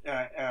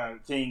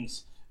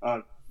things,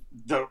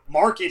 the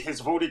market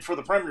has voted for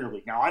the Premier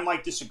League. Now, I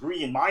might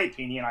disagree in my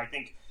opinion. I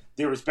think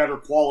there is better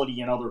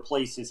quality in other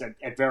places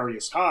at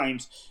various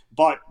times,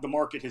 but the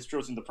market has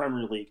chosen the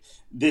Premier League.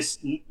 This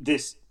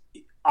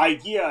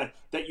idea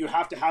that you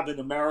have to have an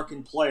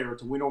American player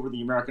to win over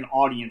the American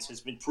audience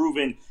has been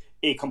proven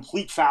a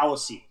complete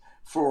fallacy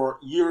for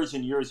years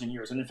and years and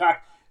years. And in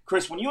fact,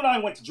 Chris, when you and I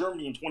went to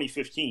Germany in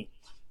 2015,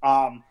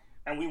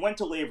 and we went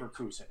to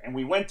Leverkusen, and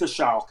we went to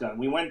Schalke, and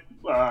we went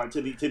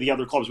to the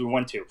other clubs we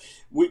went to,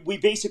 we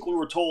basically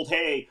were told,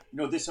 hey,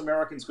 this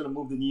American's going to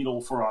move the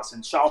needle for us.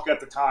 And Schalke at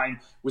the time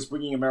was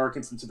bringing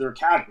Americans into their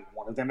academy.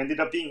 One of them ended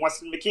up being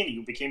Weston McKennie,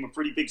 who became a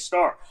pretty big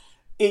star.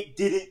 It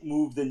didn't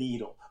move the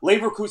needle.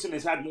 Leverkusen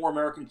has had more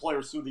American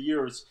players through the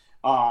years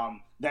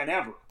than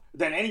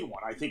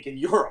anyone, I think, in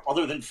Europe,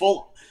 other than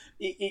Fulham.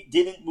 It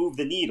didn't move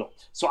the needle.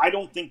 So I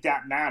don't think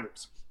that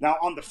matters. Now,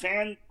 on the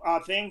fan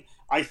thing,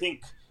 I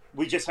think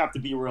we just have to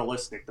be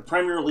realistic. The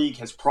Premier League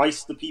has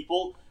priced the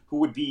people who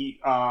would be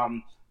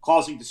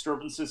causing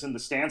disturbances in the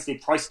stands. They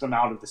priced them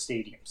out of the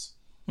stadiums.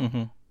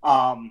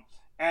 Mm-hmm.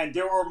 And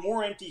there are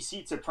more empty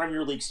seats at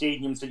Premier League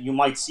stadiums than you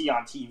might see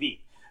on TV,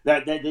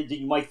 that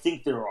you might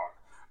think there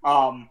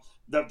are.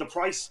 The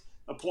price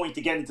point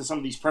to get into some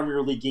of these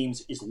Premier League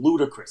games is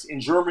ludicrous. In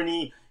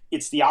Germany,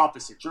 it's the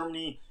opposite.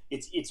 Germany,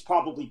 it's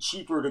probably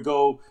cheaper to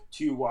go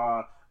to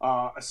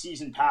a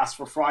season pass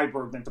for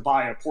Freiburg than to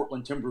buy a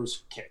Portland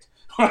Timbers kit,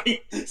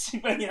 right?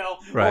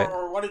 Right.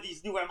 Or one of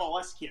these new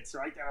MLS kits,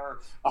 right, that are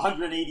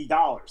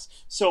 $180.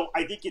 So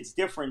I think it's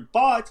different,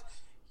 but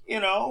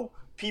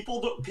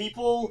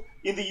people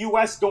in the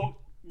U.S. don't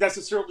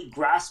necessarily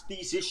grasp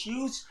these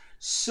issues.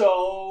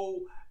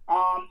 So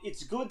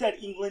it's good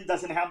that England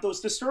doesn't have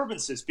those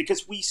disturbances,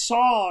 because we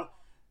saw,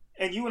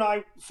 and you and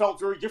I felt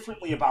very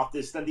differently about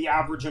this than the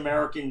average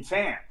American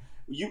fan.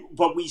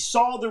 But we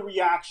saw the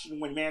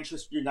reaction when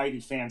Manchester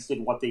United fans did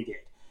what they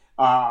did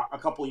a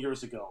couple of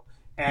years ago.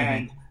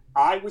 And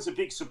I was a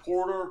big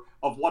supporter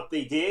of what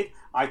they did.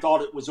 I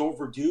thought it was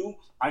overdue.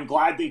 I'm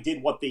glad they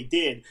did what they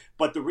did.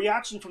 But the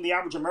reaction from the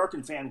average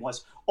American fan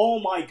was, oh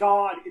my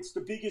God, it's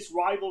the biggest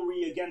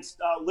rivalry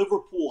against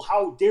Liverpool.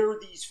 How dare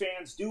these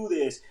fans do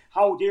this?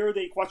 How dare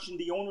they question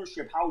the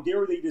ownership? How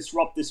dare they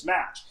disrupt this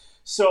match?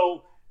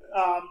 So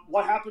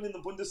what happened in the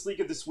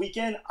Bundesliga this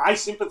weekend, I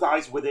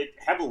sympathize with it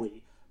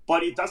heavily,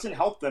 but it doesn't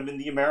help them in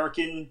the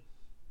American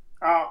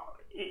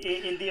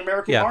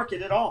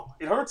market at all.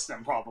 It hurts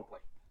them probably.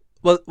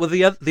 Well,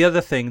 the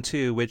other thing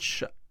too,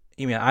 which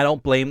I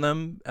don't blame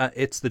them.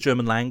 It's the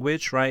German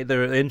language, right?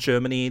 They're in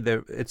Germany.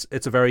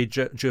 It's a very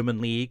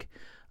German league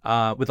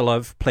with a lot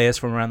of players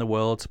from around the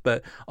world.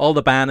 But all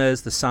the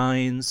banners, the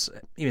signs,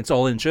 it's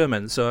all in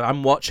German. So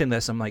I'm watching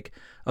this. I'm like,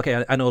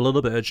 okay, I know a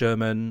little bit of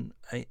German,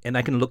 and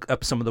I can look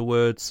up some of the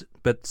words,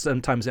 but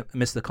sometimes I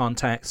miss the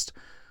context.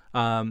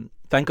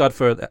 Thank God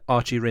for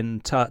Archie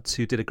Rhin-Tutt,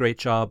 who did a great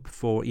job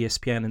for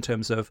ESPN in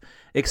terms of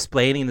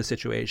explaining the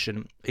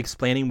situation,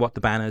 explaining what the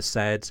banners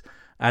said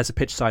as a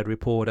pitchside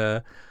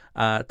reporter,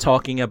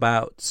 talking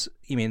about,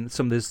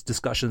 some of those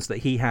discussions that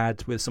he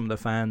had with some of the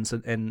fans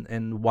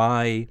and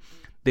why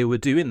they were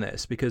doing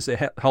this, because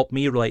it helped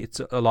me relate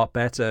a lot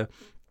better.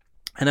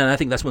 And then I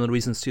think that's one of the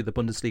reasons too the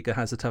Bundesliga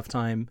has a tough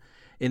time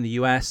in the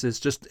US.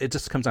 It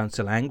just comes down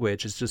to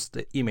language. It's just,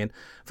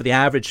 for the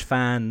average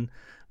fan,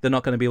 they're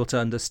not going to be able to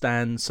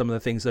understand some of the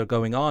things that are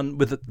going on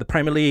with the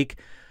Premier League.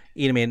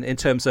 In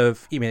terms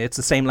of, it's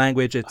the same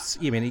language. It's,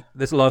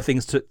 there's a lot of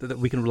things that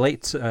we can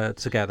relate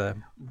together.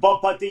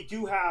 But they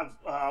do have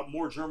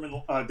more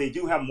German. They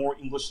do have more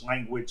English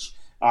language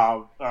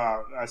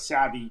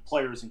savvy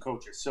players and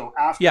coaches. So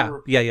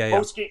after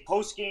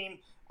post game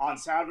on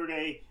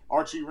Saturday,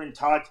 Archie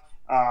Rhin-Tutt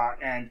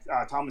and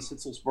Thomas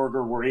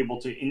Hitzelsberger were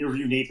able to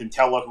interview Nathan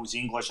Tella, who's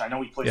English. I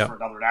know he plays for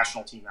another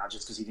national team now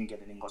just because he didn't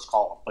get an English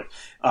call-up, but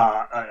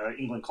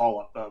England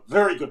call-up. A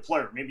very good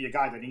player, maybe a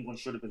guy that England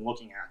should have been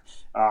looking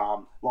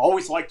at.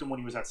 Always liked him when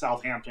he was at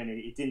Southampton.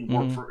 It didn't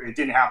work it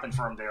didn't happen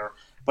for him there,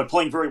 but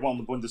playing very well in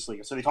the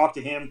Bundesliga. So they talked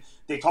to him.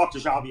 They talked to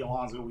Xabi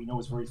Alonso, who we know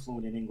is very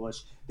fluent in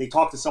English. They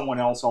talked to someone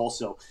else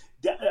also.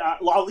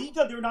 La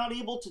Liga, they're not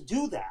able to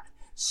do that.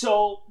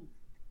 So,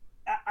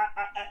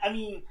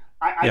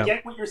 I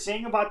get what you're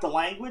saying about the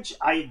language.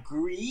 I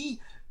agree,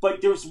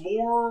 but there's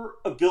more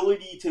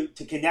ability to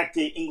connect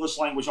to English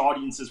language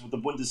audiences with the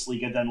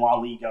Bundesliga than La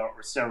Liga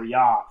or Serie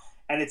A,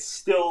 and it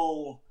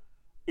still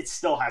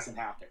hasn't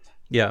happened.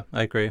 Yeah,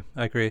 I agree.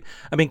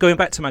 Going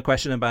back to my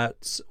question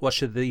about what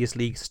should these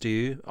leagues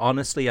do,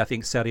 honestly, I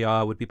think Serie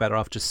A would be better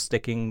off just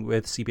sticking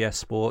with CBS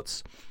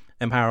Sports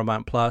and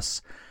Paramount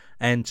Plus,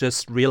 and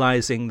just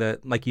realizing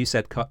that, like you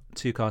said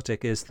too,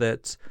 Kartik, is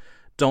that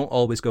don't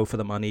always go for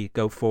the money,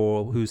 go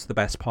for who's the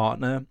best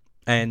partner.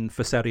 And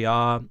for Serie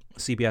A,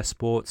 CBS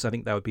Sports, I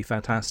think that would be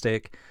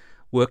fantastic.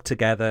 Work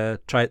together,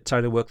 try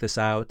to work this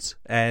out,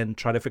 and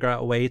try to figure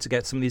out a way to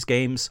get some of these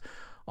games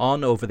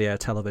on over-the-air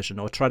television,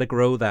 or try to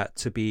grow that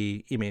to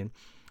be,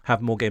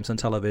 have more games on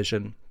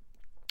television.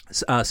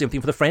 Same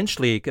thing for the French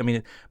league.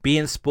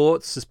 beIN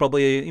Sports is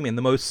probably,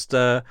 the most,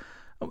 I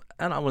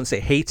don't want to say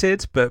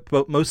hated,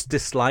 but most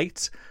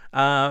disliked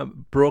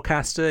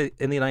broadcaster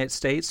in the United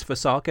States for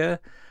soccer.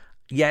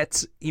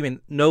 Yet,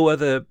 no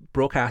other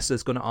broadcaster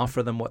is going to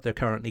offer them what they're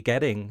currently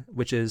getting,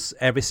 which is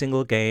every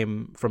single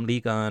game from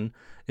Ligue 1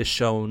 is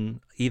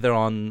shown either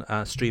on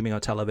streaming or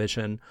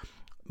television.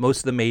 Most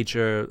of the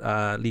major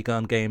Ligue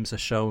 1 games are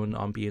shown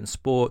on beIN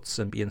Sports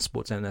and beIN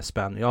Sports en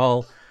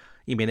Español.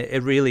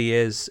 It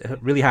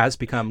really has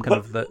become kind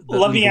of the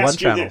let me Ligue 1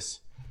 ask you channel. this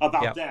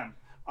about them.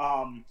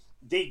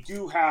 They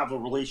do have a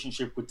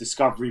relationship with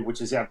Discovery, which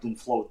has ebbed and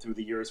flowed through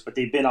the years, but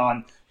they've been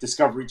on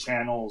Discovery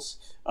channels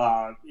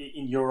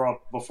in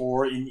Europe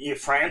before. In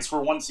France,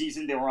 for one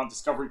season, they were on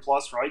Discovery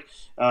Plus, right?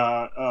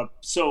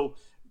 So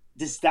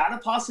is that a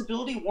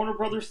possibility, Warner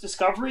Brothers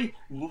Discovery?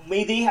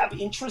 May they have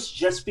interest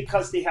just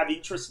because they have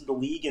interest in the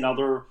league and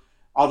other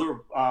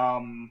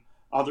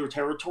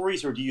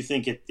territories, or do you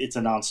think it's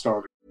a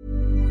non-starter?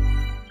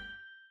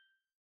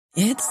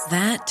 It's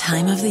that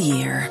time of the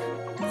year.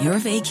 Your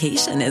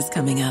vacation is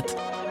coming up.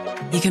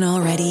 You can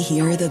already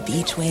hear the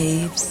beach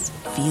waves,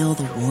 feel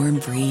the warm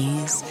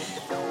breeze,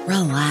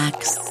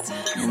 relax,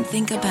 and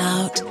think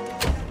about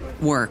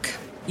work.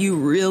 You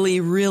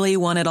really, really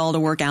want it all to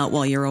work out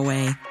while you're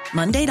away.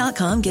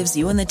 Monday.com gives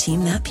you and the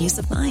team that peace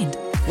of mind.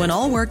 When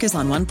all work is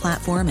on one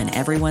platform and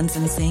everyone's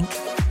in sync,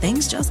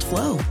 things just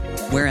flow.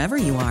 Wherever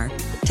you are,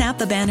 tap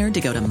the banner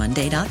to go to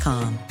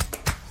Monday.com.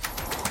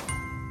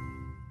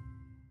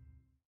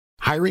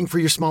 Hiring for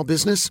your small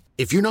business?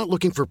 If you're not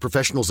looking for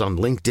professionals on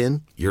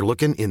LinkedIn, you're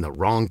looking in the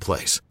wrong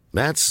place.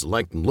 That's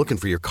like looking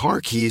for your car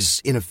keys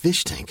in a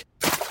fish tank.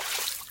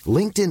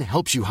 LinkedIn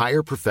helps you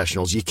hire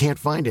professionals you can't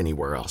find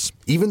anywhere else,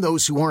 even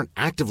those who aren't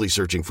actively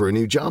searching for a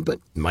new job but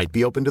might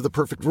be open to the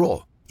perfect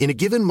role. In a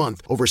given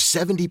month, over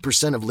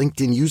 70% of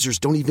LinkedIn users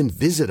don't even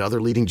visit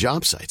other leading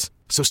job sites.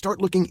 So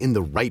start looking in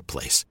the right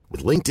place.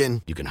 With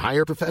LinkedIn, you can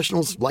hire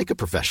professionals like a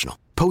professional.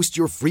 Post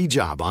your free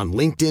job on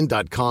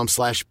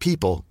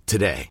linkedin.com/people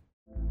today.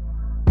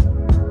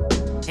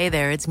 Hey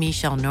there, it's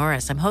Michelle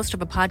Norris. I'm host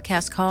of a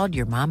podcast called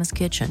Your Mama's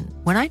Kitchen.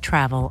 When I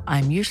travel,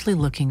 I'm usually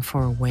looking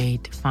for a way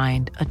to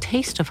find a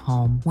taste of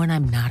home when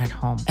I'm not at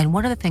home. And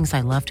one of the things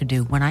I love to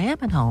do when I am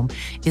at home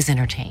is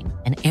entertain.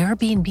 And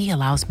Airbnb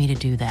allows me to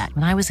do that.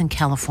 When I was in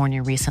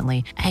California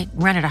recently, I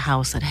rented a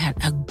house that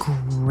had a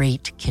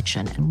great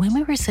kitchen. And when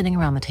we were sitting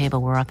around the table,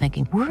 we were all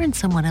thinking, we're in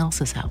someone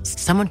else's house.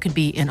 Someone could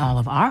be in all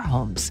of our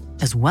homes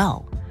as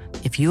well.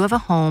 If you have a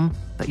home,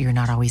 but you're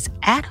not always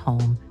at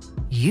home,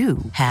 you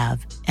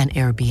have an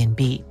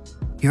Airbnb.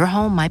 Your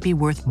home might be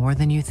worth more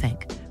than you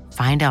think.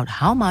 Find out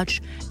how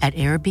much at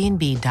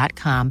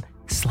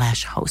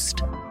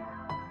airbnb.com/host.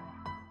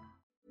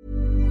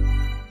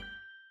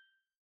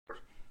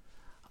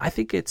 I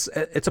think it's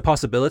a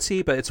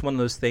possibility, but it's one of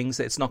those things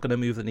that it's not going to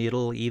move the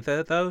needle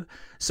either, though.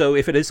 So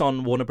if it is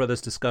on Warner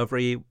Brothers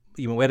Discovery,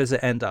 where does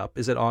it end up?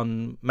 Is it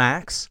on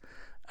Max?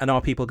 And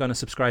are people going to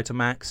subscribe to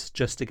Max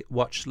just to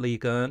watch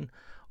Ligue 1?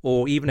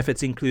 Or even if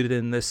it's included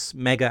in this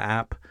mega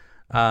app,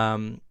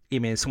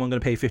 is someone going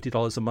to pay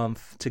 $50 a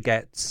month to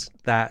get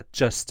that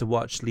just to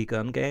watch Ligue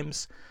 1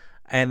 games?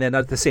 And then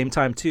at the same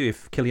time too,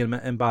 if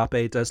Kylian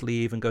Mbappe does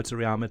leave and go to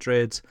Real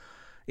Madrid,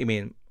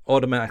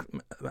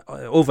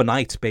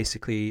 overnight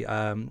basically,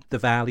 the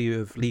value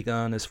of Ligue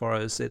 1 as far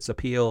as its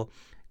appeal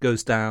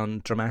goes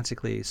down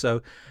dramatically.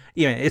 So,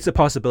 it's a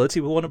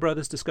possibility with Warner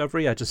Brothers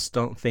Discovery. I just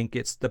don't think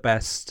it's the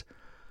best,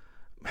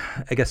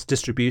 I guess,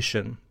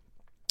 distribution.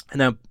 And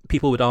now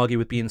people would argue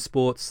with beIN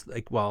Sports,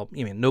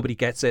 nobody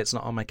gets it. It's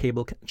not on my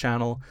cable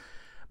channel.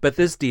 But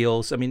there's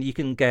deals. You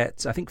can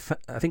get, I think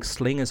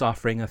Sling is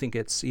offering, I think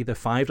it's either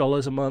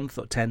 $5 a month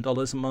or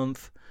 $10 a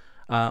month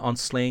on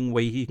Sling,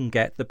 where you can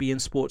get the beIN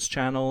Sports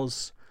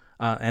channels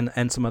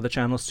and some other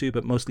channels too,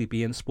 but mostly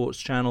beIN Sports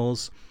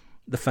channels.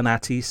 The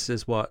Fanatis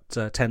is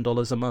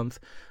 $10 a month.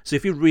 So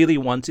if you really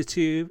wanted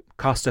to,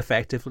 cost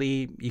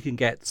effectively, you can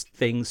get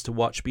things to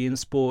watch beIN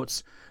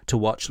Sports, to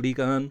watch Ligue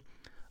 1.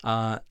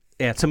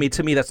 To me,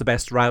 that's the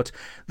best route.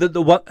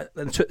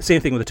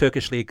 Same thing with the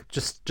Turkish league.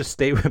 Just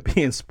stay with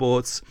beIN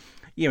Sports.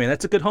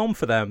 That's a good home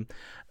for them.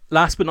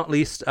 Last but not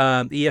least,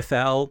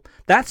 EFL.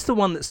 That's the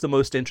one that's the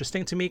most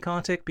interesting to me,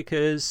 Kartik,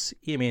 because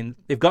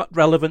they've got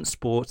Relevant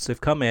Sports. They've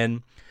come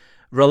in.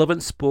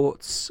 Relevant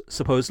Sports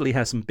supposedly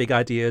has some big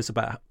ideas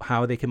about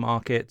how they can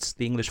market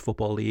the English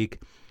Football League.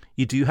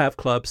 You do have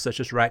clubs such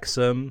as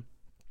Wrexham,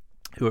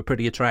 who are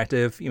pretty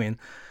attractive. You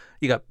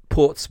got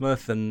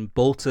Portsmouth and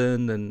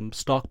Bolton and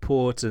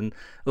Stockport and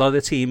a lot of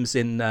the teams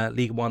in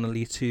League 1 and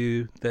League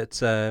 2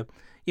 that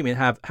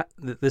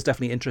there's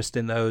definitely interest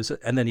in those.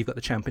 And then you've got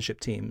the Championship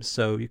teams.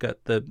 So you've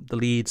got the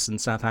Leeds and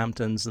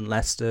Southamptons and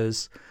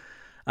Leicesters,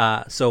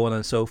 so on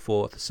and so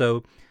forth.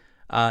 So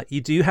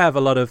you do have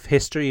a lot of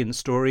history and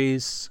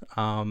stories,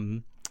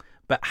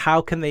 but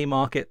how can they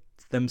market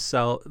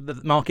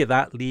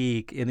that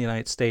league in the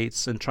United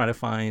States and try to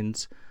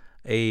find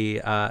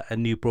a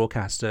new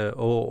broadcaster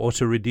or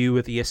to renew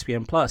with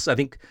ESPN Plus? I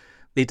think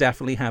they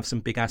definitely have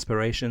some big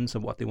aspirations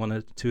of what they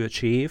wanted to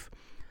achieve.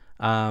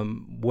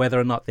 Whether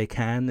or not they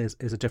can is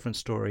a different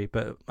story,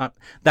 but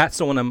that's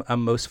the one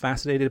I'm most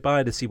fascinated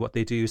by, to see what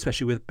they do,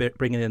 especially with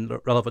bringing in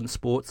Relevant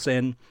Sports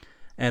in,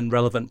 and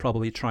Relevant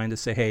probably trying to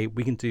say, hey,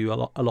 we can do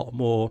a lot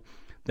more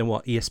than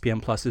what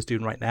ESPN Plus is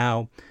doing right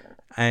now,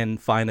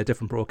 and find a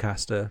different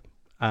broadcaster.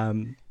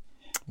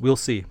 We'll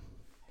see.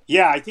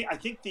 Yeah, I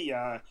think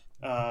the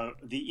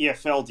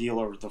EFL deal,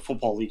 or the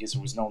Football League as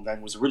it was known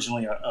then, was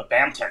originally a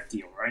BAMTech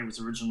deal, right? It was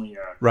originally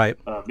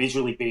a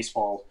Major League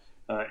Baseball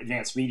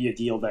advanced media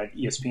deal that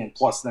ESPN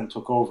Plus then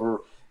took over.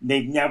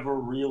 They've never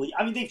really,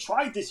 I mean, they've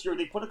tried this year.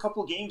 They put a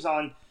couple of games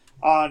on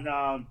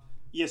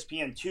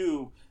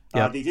ESPN2.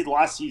 They did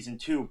last season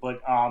too,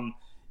 but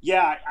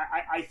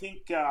I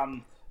think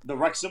the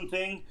Wrexham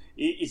thing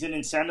is an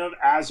incentive,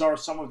 as are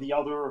some of the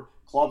other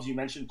clubs. You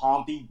mentioned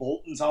Pompey,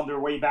 Bolton's on their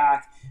way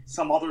back,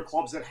 some other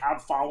clubs that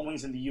have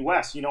followings in the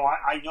U.S. You know,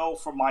 I know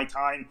from my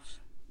time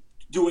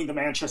doing the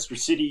Manchester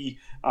City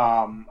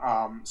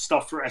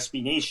stuff for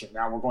SB Nation.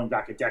 Now we're going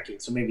back a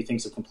decade, so maybe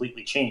things have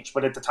completely changed.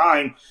 But at the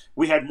time,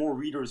 we had more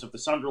readers of the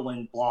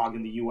Sunderland blog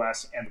in the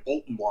U.S. and the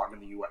Bolton blog in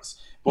the U.S.,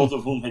 both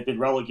of whom had been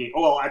relegated.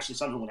 Oh, well, actually,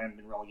 Sunderland hadn't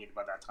been relegated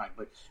by that time,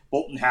 but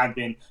Bolton had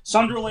been.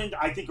 Sunderland,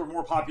 I think, are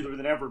more popular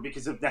than ever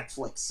because of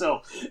Netflix.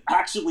 So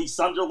actually,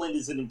 Sunderland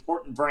is an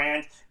important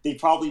brand. They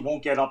probably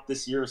won't get up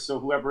this year, so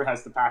whoever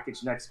has the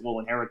package next will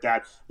inherit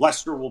that.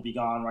 Leicester will be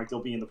gone, right? They'll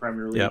be in the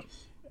Premier League. Yep.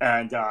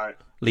 And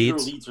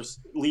Leeds or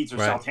right.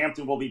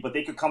 Southampton will be, but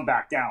they could come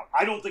back down.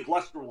 I don't think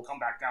Leicester will come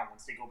back down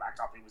once they go back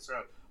up. It was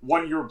a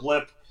one-year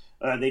blip.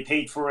 They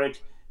paid for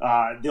it.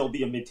 They'll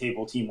be a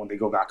mid-table team when they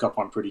go back up,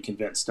 I'm pretty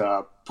convinced,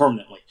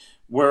 permanently.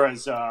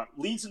 Whereas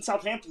Leeds and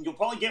Southampton, you'll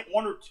probably get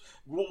one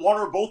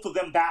or both of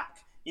them back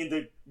in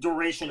the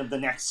duration of the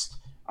next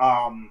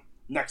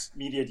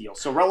media deal.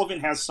 So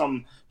Relevant has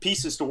some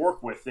pieces to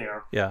work with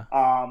there. Yeah.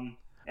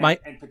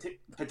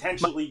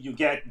 Potentially you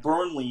get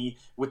Burnley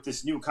with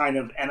this new kind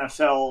of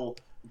NFL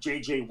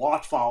JJ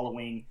Watt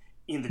following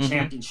in the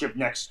championship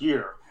next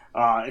year.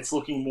 It's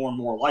looking more and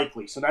more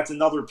likely. So that's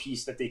another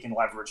piece that they can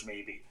leverage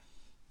maybe.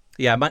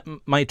 Yeah,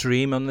 my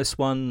dream on this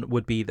one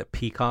would be that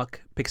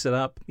Peacock picks it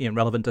up. You know,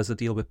 Relevant does a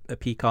deal with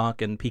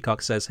Peacock, and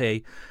Peacock says,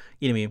 hey,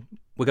 you know,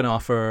 we're going to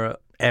offer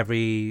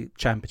every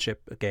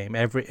championship game,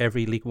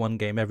 every League One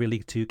game, every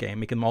League Two game,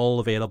 make them all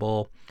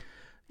available.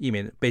 You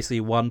mean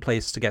basically one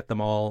place to get them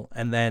all,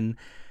 and then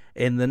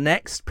in the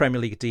next Premier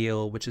League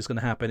deal, which is going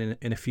to happen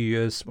in a few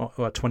years,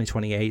 or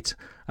 2028,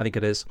 I think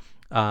it is,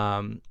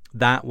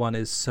 that one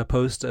is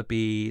supposed to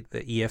be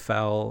the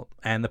EFL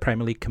and the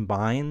Premier League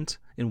combined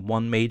in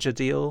one major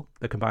deal.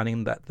 They're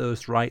combining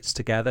those rights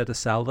together to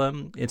sell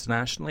them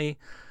internationally,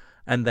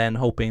 and then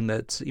hoping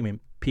that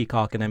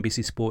Peacock and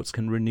NBC Sports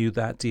can renew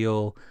that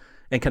deal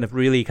and kind of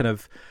really kind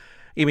of.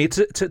 I mean,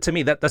 to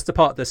me, that's the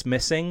part that's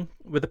missing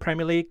with the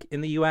Premier League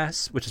in the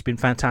US, which has been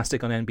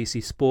fantastic on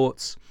NBC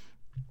Sports.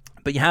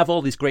 But you have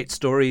all these great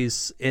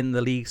stories in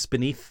the leagues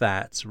beneath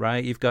that,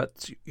 right? You've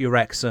got your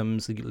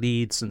Wrexhams,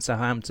 Leeds, and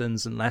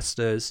Southamptons, and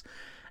Leicesters.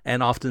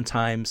 And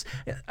oftentimes,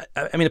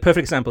 I mean, a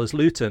perfect example is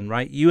Luton,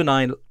 right? You and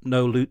I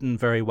know Luton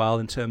very well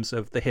in terms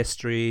of the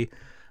history,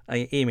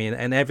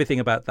 and everything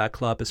about that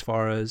club as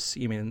far as,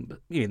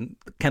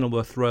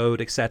 Kenilworth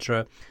Road,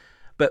 etc.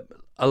 But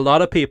a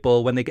lot of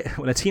people, when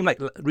a team like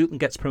Luton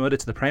gets promoted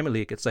to the Premier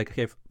League, it's like,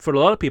 okay, for a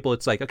lot of people,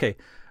 it's like, okay,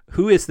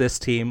 who is this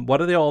team?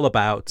 What are they all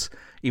about?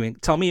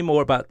 Tell me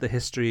more about the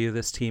history of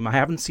this team. I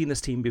haven't seen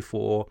this team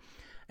before.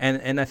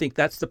 And I think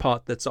that's the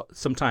part that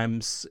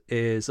sometimes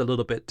is a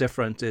little bit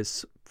different,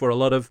 is for a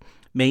lot of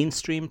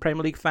mainstream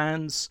Premier League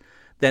fans,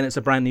 then it's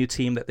a brand new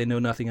team that they know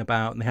nothing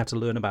about and they have to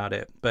learn about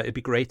it. But it'd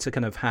be great to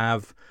kind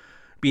of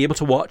be able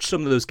to watch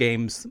some of those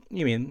games.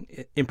 In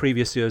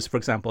previous years, for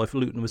example, if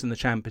Luton was in the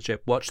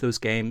Championship, watch those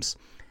games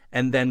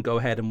and then go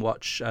ahead and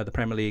watch the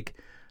Premier League.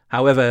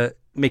 However,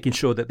 making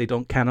sure that they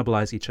don't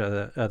cannibalize each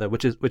other,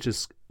 which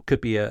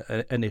could be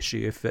an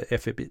issue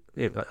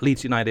if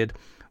Leeds United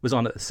was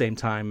on at the same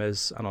time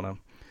as, I don't know,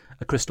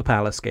 a Crystal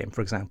Palace game,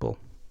 for example.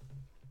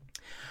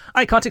 All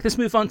right, Kartik, let's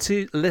move on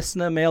to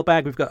listener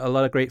mailbag. We've got a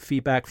lot of great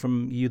feedback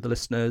from you, the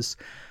listeners.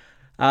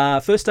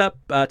 First up,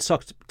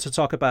 to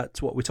talk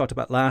about what we talked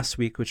about last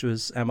week, which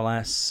was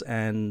MLS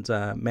and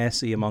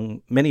Messi,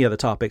 among many other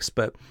topics.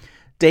 But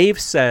Dave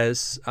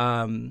says,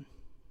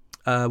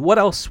 what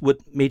else would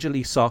Major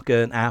League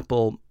Soccer and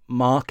Apple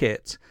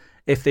market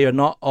if they are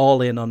not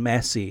all in on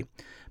Messi?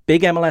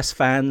 Big MLS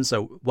fans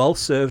are well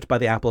served by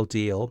the Apple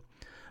deal,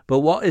 but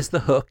what is the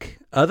hook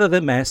other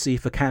than Messi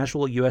for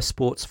casual US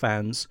sports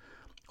fans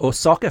or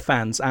soccer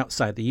fans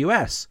outside the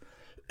US?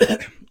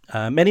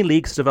 Many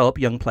leagues develop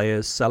young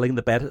players, selling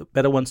the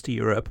better ones to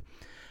Europe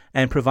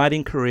and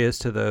providing careers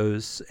to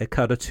those a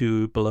cut or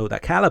two below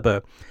that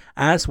caliber.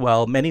 As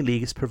well, many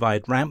leagues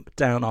provide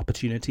ramp-down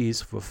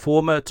opportunities for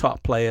former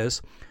top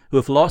players who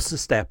have lost a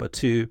step or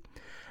two.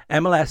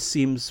 MLS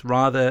seems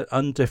rather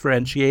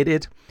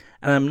undifferentiated,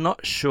 and I'm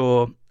not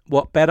sure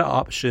what better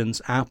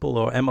options Apple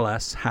or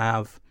MLS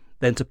have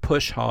than to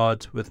push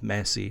hard with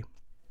Messi.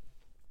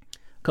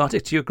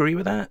 Kartik, do you agree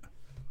with that?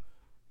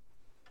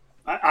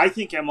 I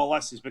think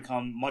MLS has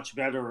become much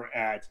better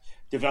at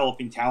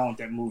developing talent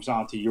that moves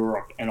on to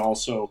Europe, and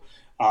also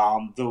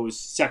those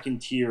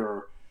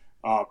second-tier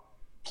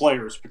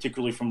players,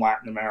 particularly from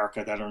Latin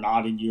America, that are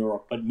not in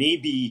Europe, but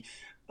maybe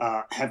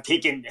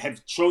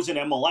have chosen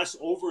MLS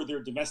over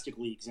their domestic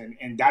leagues,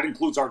 and that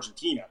includes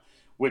Argentina,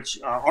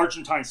 which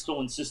Argentine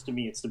still insists to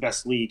me it's the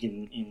best league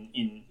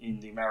in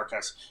the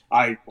Americas.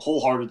 I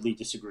wholeheartedly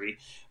disagree.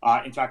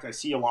 In fact, I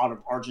see a lot of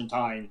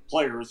Argentine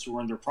players who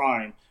are in their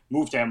prime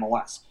move to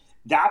MLS.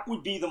 That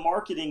would be the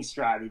marketing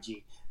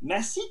strategy.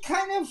 Messi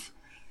kind of,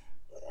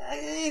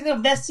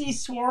 Messi,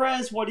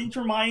 Suarez, what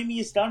Inter Miami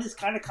has done is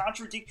kind of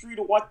contradictory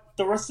to what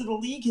the rest of the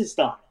league has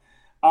done.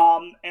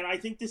 And I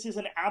think this is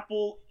an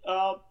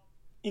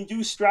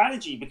Apple-induced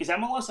strategy because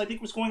MLS, I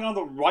think, was going on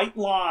the right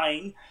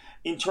line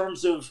in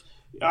terms of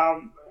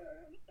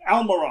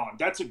Almiron.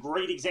 That's a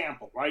great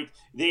example, right?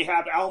 They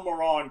have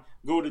Almiron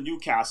go to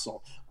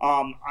Newcastle.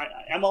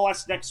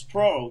 MLS Next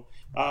Pro,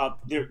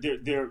 their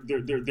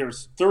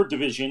third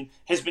division,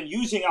 has been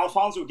using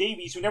Alphonso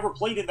Davies, who never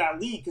played in that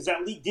league because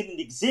that league didn't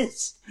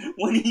exist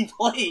when he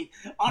played,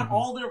 on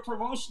all their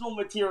promotional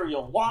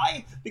material.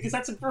 Why? Because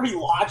that's a very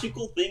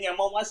logical thing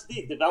MLS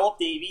did. Develop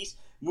Davies,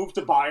 move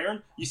to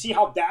Bayern. You see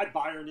how bad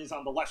Bayern is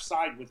on the left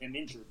side with him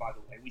injured, by the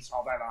way. We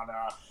saw that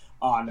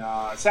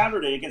on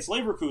Saturday against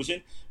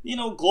Leverkusen.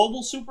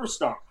 Global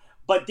superstar.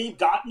 But they've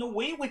gotten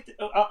away with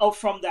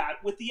from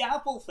that with the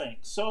Apple thing.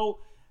 So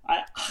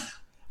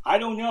I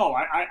don't know.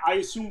 I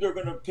assume they're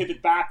going to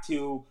pivot back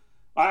to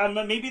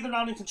maybe they're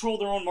not in control of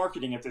their own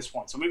marketing at this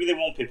point, so maybe they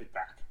won't pivot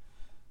back.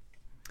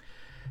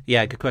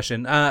 Yeah, good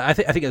question. I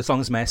think as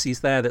long as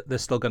Messi's there, that they're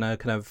still going to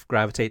kind of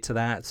gravitate to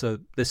that. So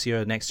this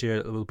year, next year,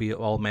 it will be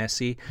all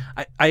Messi.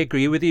 I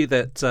agree with you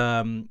that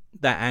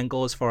that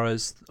angle, as far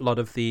as a lot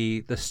of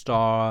the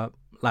star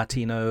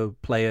Latino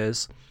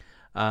players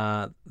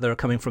that are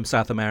coming from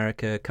South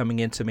America, coming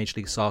into Major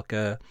League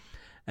Soccer,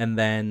 and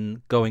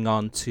then going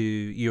on to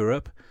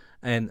Europe.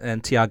 And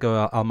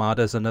Thiago Almada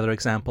is another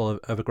example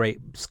of a great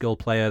skilled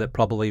player that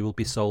probably will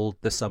be sold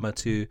this summer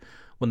to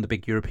one of the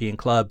big European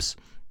clubs.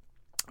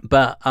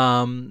 But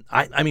I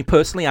mean,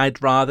 personally,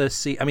 I'd rather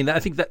see. I mean, I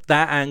think that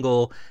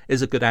angle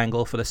is a good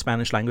angle for the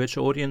Spanish language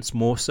audience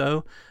more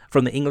so.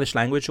 From the English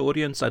language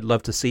audience, I'd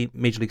love to see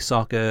Major League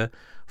Soccer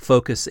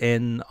focus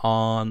in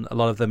on a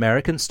lot of the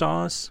American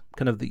stars,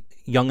 kind of the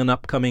young and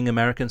upcoming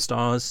American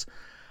stars.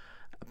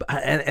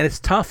 And it's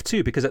tough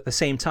too, because at the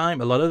same time,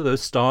 a lot of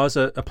those stars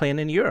are playing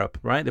in Europe,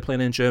 right? They're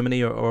playing in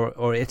Germany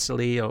or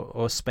Italy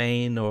or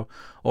Spain or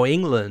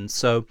England.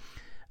 So.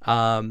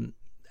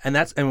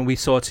 And we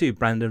saw too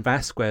Brandon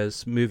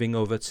Vasquez moving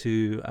over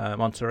to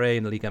Monterrey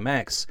in the Liga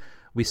MX.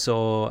 We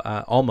saw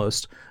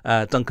almost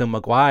Duncan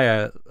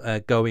Maguire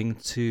going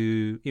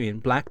to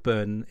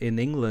Blackburn in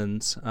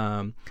England.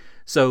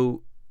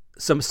 So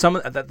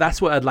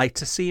that's what I'd like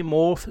to see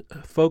more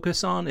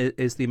focus on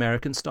is the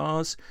American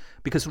stars,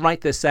 because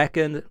right this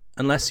second,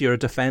 unless you're a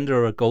defender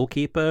or a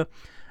goalkeeper,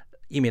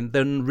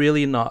 they're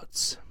really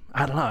not.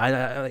 I don't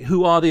know.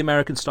 Who are the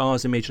American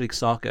stars in Major League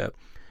Soccer?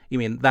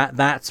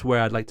 That's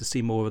where I'd like to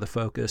see more of the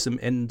focus.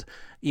 And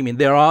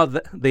they are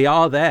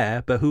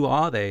there, but who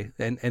are they?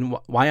 And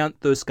why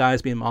aren't those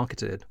guys being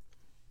marketed?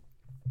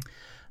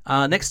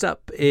 Next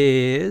up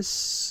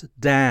is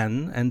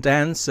Dan, and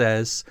Dan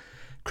says,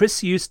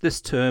 Chris used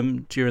this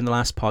term during the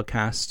last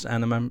podcast,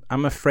 and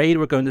I'm afraid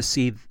we're going to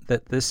see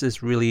that this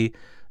is really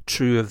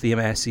true of the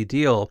Messi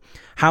deal.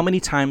 How many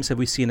times have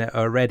we seen it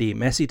already?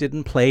 Messi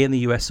didn't play in the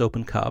US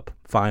Open Cup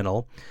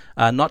final,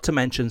 not to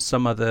mention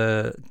some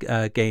other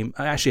game.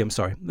 Actually, I'm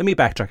sorry. Let me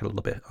backtrack a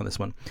little bit on this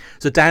one.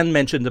 So Dan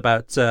mentioned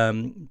about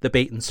the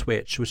bait and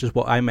switch, which is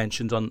what I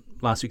mentioned on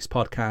last week's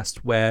podcast,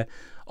 where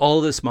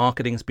all this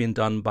marketing has been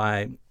done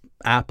by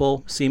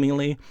Apple,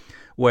 seemingly,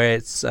 where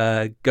it's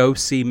go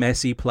see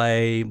Messi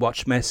play,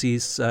 watch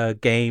Messi's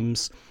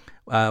games,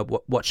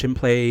 watch him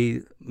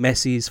play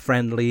Messi's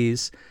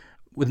friendlies,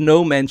 with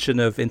no mention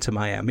of Inter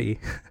Miami,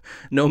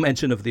 no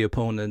mention of the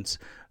opponent.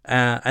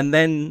 And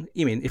then,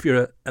 if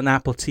you're an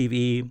Apple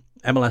TV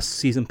MLS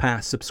Season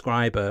Pass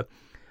subscriber,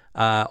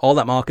 all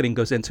that marketing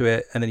goes into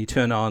it, and then you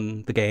turn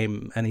on the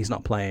game and he's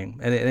not playing.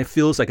 And it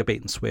feels like a bait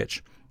and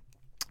switch.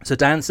 So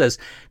Dan says,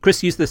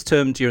 Chris used this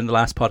term during the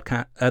last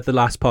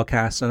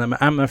podcast, and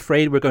I'm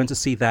afraid we're going to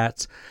see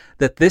that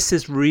this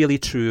is really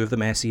true of the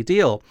Messi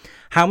deal.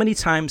 How many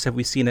times have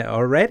we seen it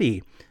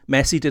already?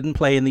 Messi didn't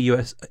play in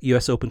the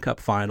US Open Cup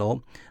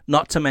final,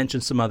 not to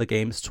mention some other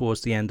games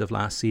towards the end of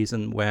last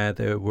season where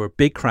there were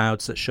big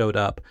crowds that showed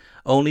up,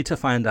 only to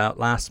find out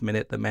last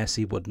minute that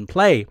Messi wouldn't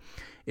play.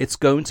 It's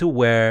going to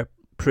wear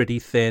pretty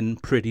thin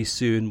pretty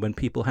soon when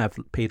people have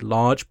paid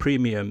large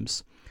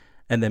premiums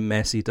and then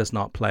Messi does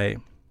not play.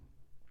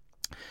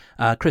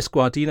 Chris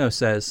Guardino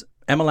says,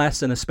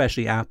 MLS and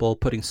especially Apple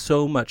putting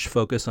so much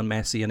focus on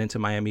Messi and Inter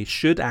Miami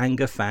should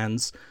anger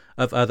fans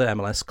of other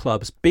MLS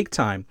clubs big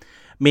time,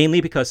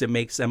 mainly because it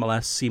makes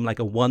MLS seem like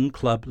a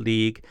one-club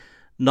league,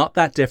 not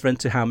that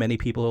different to how many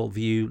people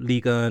view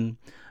Ligue 1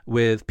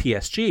 with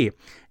PSG.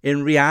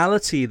 In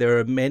reality, there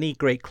are many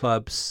great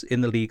clubs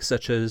in the league,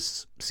 such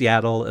as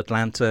Seattle,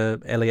 Atlanta,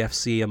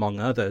 LAFC,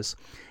 among others.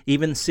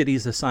 Even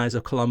cities the size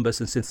of Columbus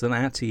and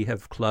Cincinnati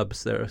have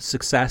clubs that are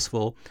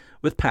successful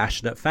with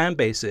passionate fan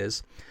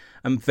bases.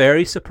 I'm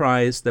very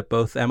surprised that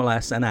both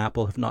MLS and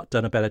Apple have not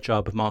done a better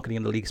job of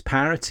marketing the league's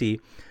parity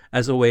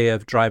as a way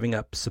of driving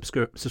up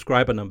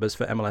subscriber numbers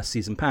for MLS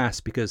Season Pass,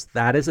 because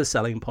that is a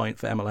selling point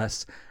for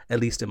MLS, at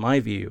least in my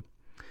view.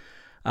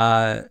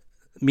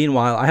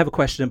 Meanwhile, I have a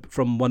question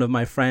from one of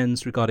my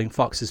friends regarding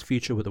Fox's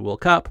future with the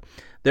World Cup.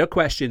 Their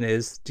question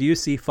is, do you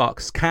see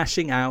Fox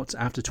cashing out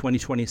after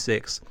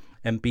 2026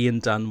 and being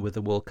done with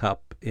the World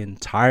Cup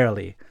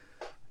entirely?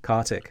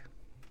 Kartik?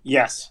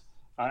 Yes,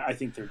 I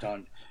think they're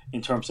done.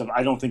 In terms of,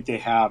 I don't think they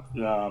have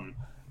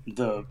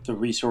the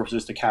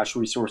resources, the cash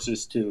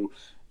resources to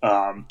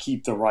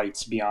keep the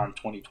rights beyond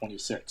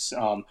 2026.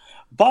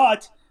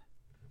 But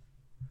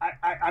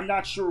I'm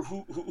not sure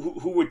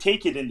who would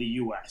take it in the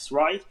U.S.,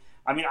 right?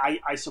 I mean,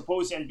 I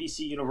suppose NBC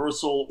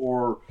Universal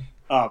or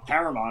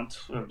Paramount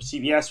or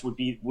CBS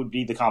would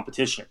be the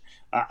competition.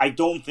 I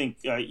don't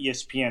think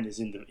ESPN is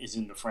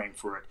in the frame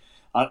for it,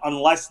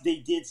 unless they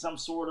did some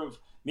sort of,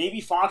 maybe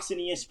Fox and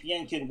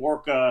ESPN can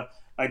work a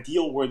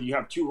deal where you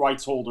have two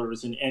rights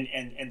holders and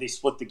they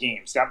split the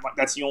games.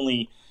 That's the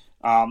only.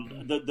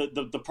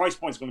 The price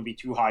point is going to be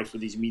too high for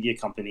these media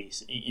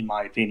companies, in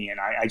my opinion.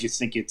 I just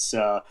think it's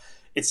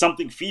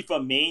something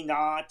FIFA may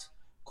not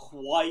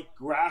quite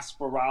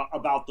grasp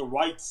about the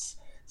rights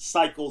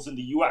cycles in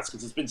the U.S.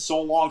 because it's been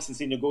so long since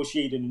they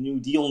negotiated a new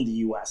deal in the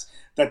U.S.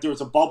 that there's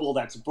a bubble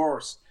that's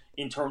burst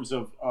in terms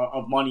of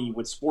money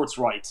with sports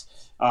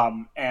rights,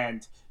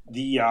 and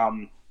the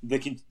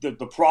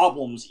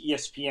problems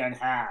ESPN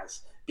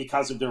has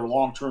because of their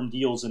long-term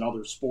deals in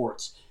other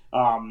sports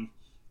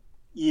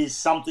is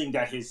something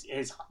that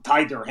has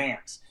tied their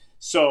hands.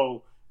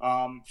 So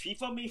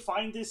FIFA may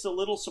find this a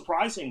little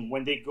surprising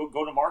when they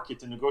go to market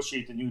to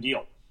negotiate the new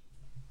deal.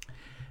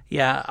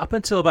 Yeah, up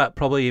until about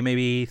probably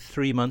maybe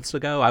 3 months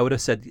ago, I would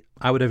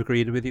have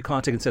agreed with you,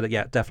 Kartik, and said that,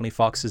 yeah, definitely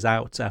Fox is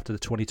out after the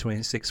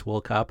 2026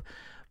 World Cup.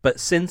 But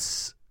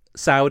since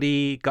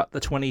Saudi got the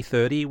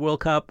 2030 World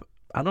Cup,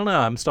 I don't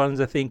know, I'm starting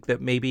to think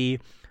that maybe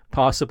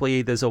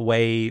possibly there's a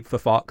way for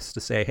Fox to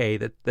say, hey,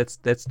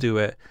 let's do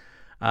it.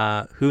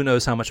 Who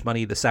knows how much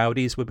money the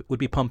Saudis would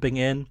be pumping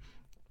in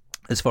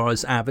as far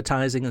as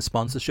advertising and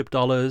sponsorship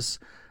dollars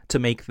to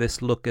make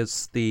this look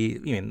as the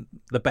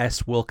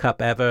best World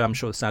Cup ever. I'm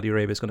sure Saudi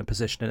Arabia is going to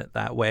position it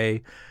that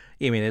way.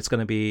 It's going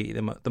to be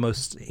the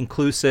most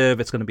inclusive.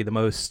 It's going to be the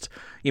most,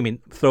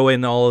 throw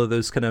in all of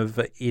those kind of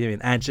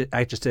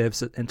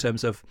adjectives in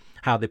terms of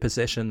how they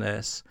position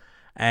this.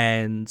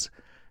 And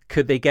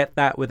could they get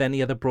that with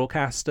any other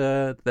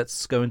broadcaster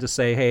that's going to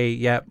say, hey,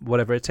 yeah,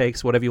 whatever it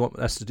takes, whatever you want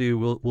us to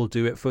do, we'll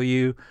do it for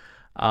you?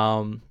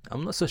 I'm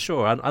not so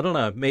sure. I don't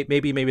know.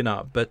 Maybe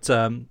not. But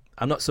I'm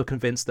not so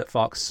convinced that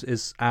Fox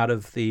is out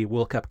of the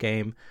World Cup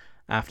game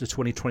after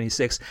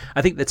 2026.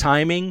 I think the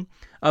timing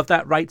of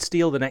that rights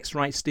deal, the next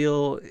rights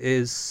deal,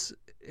 is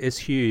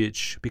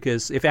huge,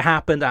 because if it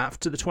happened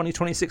after the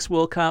 2026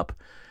 World Cup,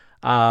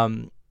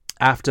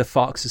 after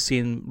Fox has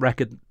seen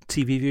record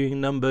TV viewing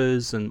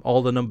numbers and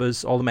all the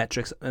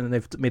metrics, and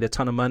they've made a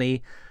ton of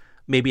money,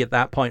 maybe at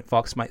that point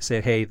Fox might say,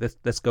 hey,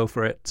 let's go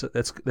for it.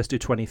 Let's do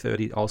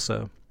 2030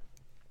 also.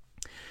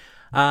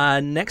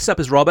 Next up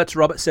is Robert.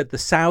 Robert said the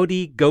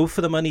Saudi Go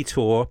for the Money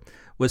tour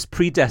was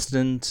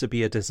predestined to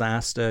be a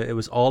disaster. It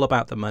was all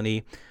about the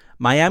money.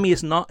 Miami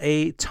is not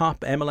a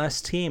top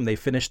MLS team. They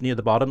finished near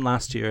the bottom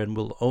last year and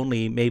will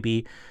only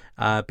maybe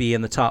be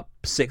in the top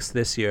 6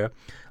 this year.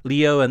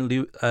 Leo and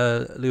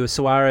Luis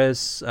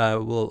Suarez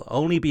will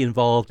only be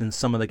involved in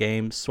some of the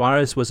games.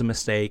 Suarez was a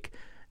mistake.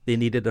 They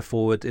needed a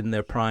forward in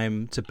their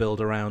prime to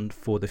build around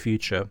for the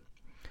future.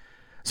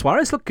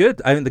 Suarez looked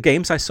good. I mean, the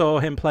games I saw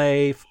him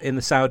play in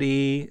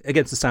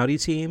against the Saudi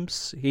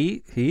teams,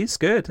 he's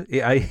good.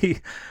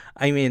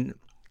 I mean,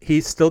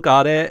 he's still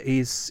got it.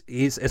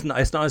 It's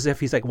not as if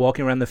he's like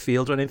walking around the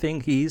field or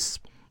anything. He's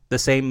the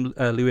same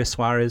Luis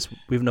Suarez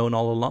we've known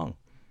all along.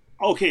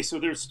 Okay, so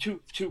there's two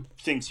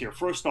things here.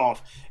 First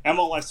off,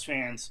 MLS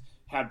fans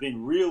have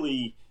been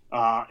really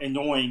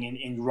annoying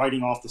in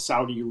writing off the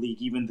Saudi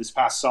League. Even this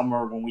past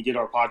summer when we did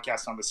our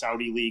podcast on the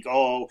Saudi League,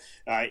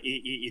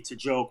 it's a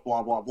joke,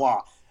 blah, blah,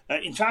 blah.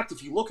 In fact,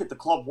 if you look at the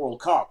Club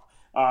World Cup,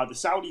 the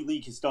Saudi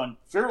League has done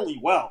fairly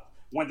well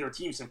when their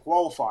teams have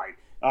qualified,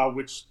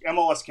 which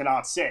MLS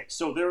cannot say.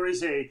 So there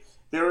is a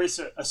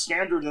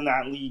standard in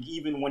that league,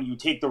 even when you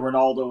take the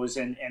Ronaldos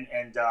and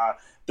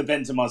the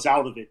Benzemas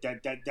out of it,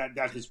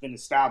 that has been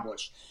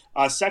established.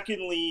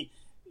 Secondly,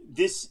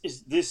 this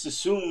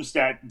assumes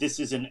that this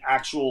is an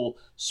actual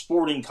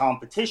sporting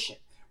competition.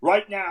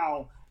 Right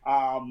now,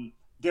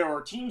 there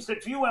are teams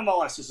that view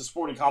MLS as a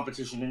sporting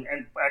competition,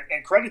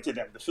 and credit to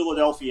them, the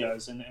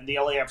Philadelphias and the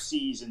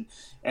LAFCs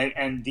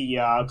and the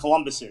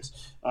Columbuses,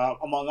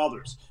 among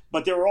others.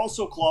 But there are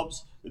also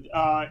clubs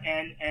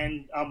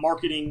and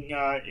marketing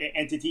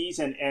entities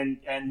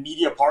and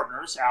media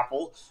partners,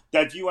 Apple,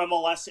 that view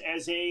MLS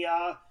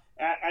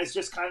as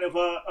just kind of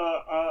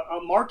a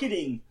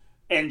marketing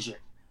engine.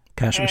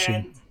 Cash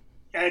machine.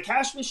 And a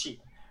cash machine,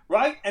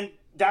 right? And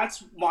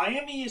that's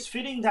Miami is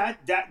fitting that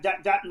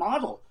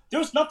model.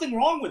 There's nothing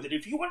wrong with it.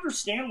 If you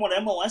understand what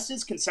MLS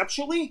is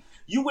conceptually,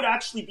 you would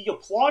actually be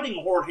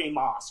applauding Jorge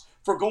Mas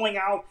for going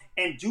out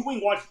and doing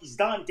what he's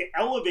done to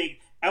elevate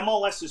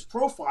MLS's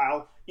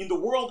profile in the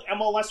world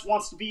MLS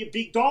wants to be a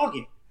big dog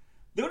in.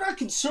 They're not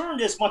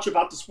concerned as much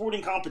about the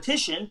sporting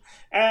competition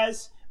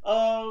as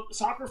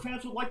soccer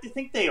fans would like to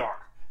think they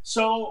are.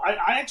 So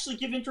I actually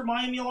give Inter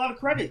Miami a lot of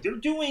credit. They're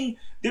doing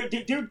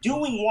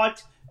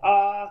what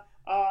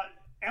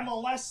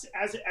MLS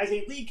as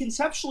a league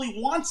conceptually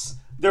wants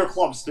their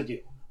clubs to do.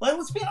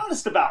 Let's be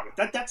honest about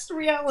it. That's the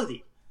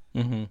reality.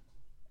 Mm-hmm.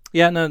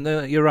 Yeah,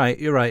 no, you're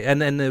right.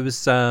 And then there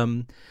was,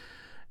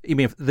 you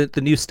mean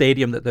the new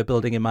stadium that they're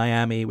building in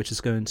Miami, which is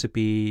going to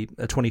be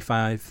a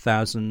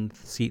 25,000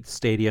 seat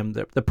stadium.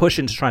 They're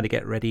pushing to try to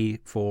get ready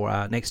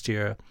for next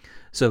year,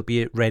 so it'll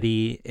be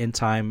ready in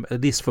time,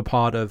 at least for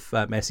part of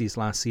Messi's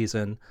last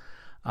season.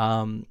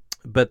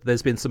 But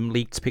there's been some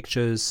leaked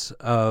pictures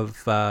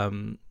of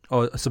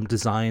or some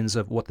designs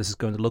of what this is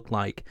going to look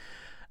like,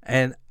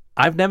 and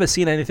I've never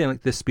seen anything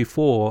like this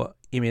before.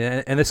 I mean,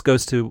 and this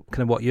goes to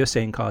kind of what you're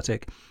saying,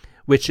 Kartik,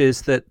 which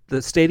is that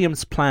the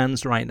stadium's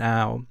plans right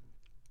now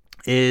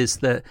is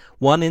that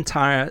one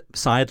entire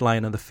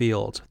sideline of the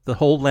field, the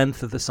whole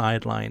length of the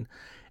sideline,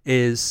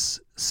 is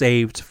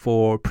saved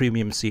for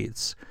premium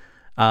seats.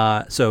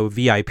 So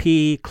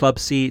VIP, club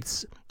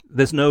seats.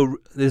 There's no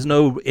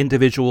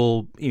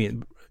individual,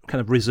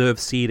 kind of reserved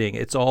seating.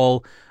 It's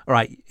all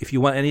right. If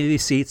you want any of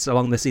these seats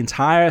along this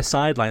entire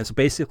sideline, so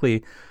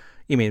basically,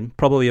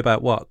 probably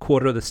about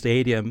quarter of the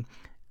stadium,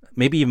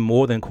 maybe even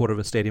more than a quarter of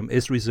the stadium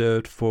is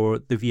reserved for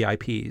the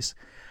VIPs.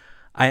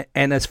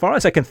 And as far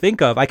as I can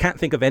think of, I can't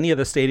think of any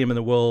other stadium in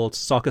the world,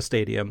 soccer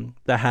stadium,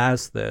 that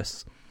has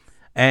this.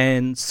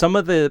 And some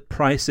of the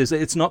prices,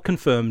 it's not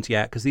confirmed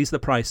yet, because these are the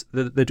price.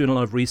 They're doing a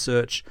lot of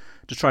research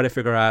to try to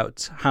figure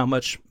out how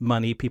much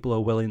money people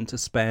are willing to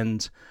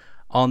spend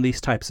on these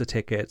types of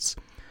tickets.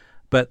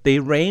 But they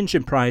range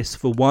in price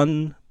for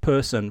one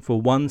person, for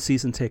one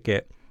season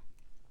ticket,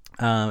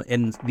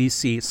 in these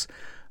seats,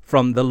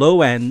 from the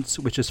low end,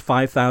 which is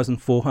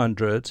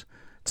 $5,400,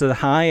 to the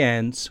high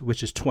end,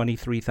 which is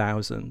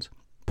 $23,000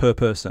 per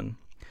person.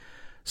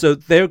 So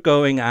they're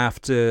going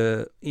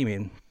after,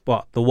 the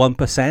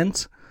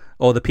 1%,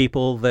 or the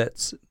people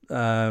that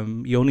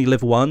you only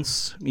live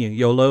once,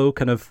 YOLO,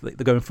 kind of, they're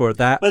going for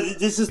that. But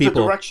this is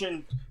people. The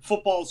direction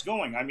football's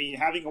going. I mean,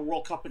 having a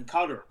World Cup in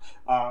Qatar,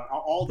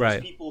 all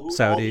these people who,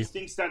 Saudi. all these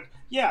things that,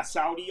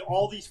 Saudi,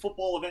 all these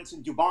football events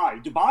in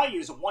Dubai. Dubai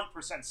is a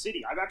 1%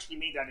 city. I've actually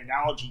made that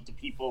analogy to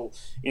people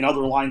in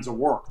other lines of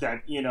work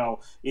that,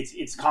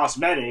 it's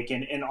cosmetic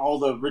and all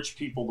the rich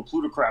people, the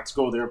plutocrats,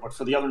 go there, but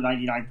for the other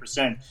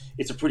 99%,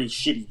 it's a pretty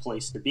shitty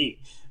place to be.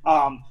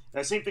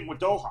 The same thing with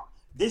Doha.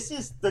 This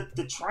is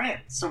the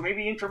trend. So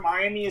maybe Inter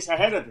Miami is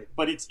ahead of it,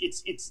 but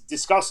it's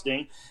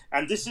disgusting.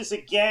 And this is,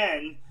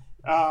 again,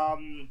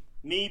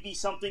 maybe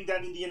something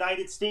that in the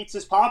United States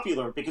is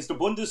popular, because the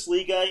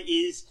Bundesliga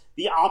is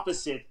the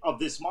opposite of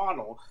this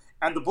model.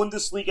 And the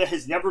Bundesliga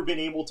has never been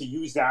able to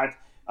use that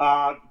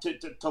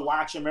to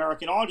latch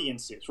American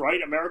audiences,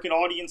 right? American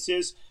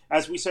audiences,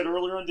 as we said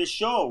earlier in this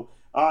show,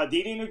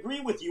 they didn't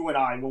agree with you and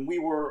I when we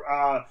were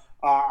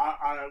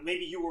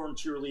maybe you weren't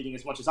cheerleading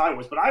as much as I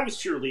was, but I was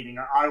cheerleading,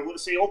 I will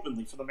say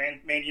openly, for the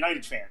Man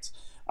United fans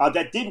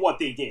that did what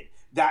they did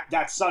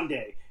that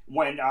Sunday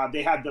when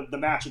they had the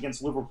match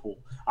against Liverpool.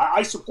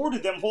 I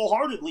supported them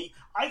wholeheartedly.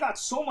 I got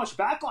so much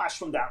backlash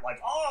from that, like,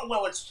 oh,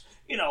 well, it's,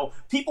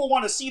 people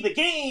want to see the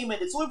game,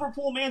 and it's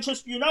Liverpool,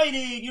 Manchester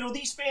United,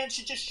 these fans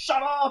should just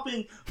shut up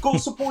and go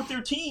support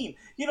their team.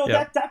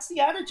 That's the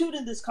attitude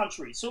in this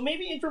country. So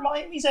maybe Inter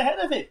Miami's ahead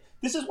of it.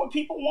 This is what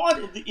people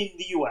want in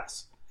the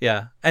U.S.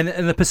 Yeah, and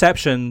the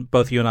perception,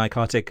 both you and I,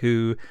 Kartik,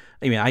 who,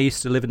 I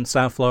used to live in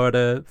South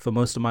Florida for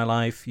most of my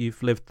life.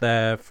 You've lived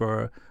there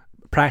for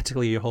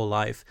practically your whole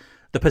life.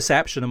 The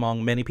perception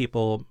among many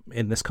people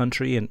in this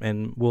country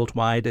and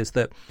worldwide is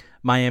that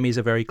Miami is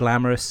a very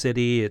glamorous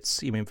city.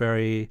 It's,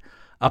 very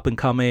up and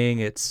coming.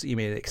 It's,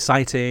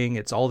 exciting.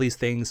 It's all these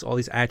things, all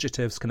these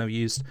adjectives kind of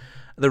used.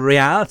 The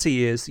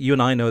reality is, you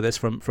and I know this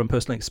from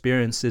personal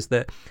experience, is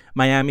that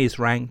Miami is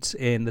ranked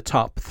in the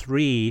top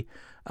 3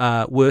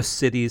 worst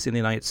cities in the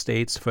United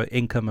States for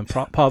income and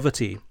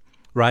poverty,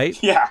 right?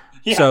 Yeah.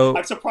 So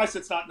I'm surprised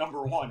it's not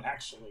number 1,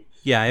 actually.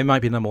 Yeah, it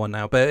might be number 1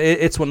 now, but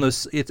it's one of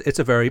those. It's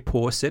a very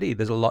poor city.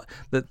 There's a lot.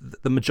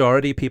 The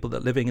majority of people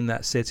that living in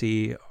that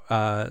city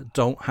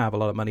don't have a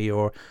lot of money,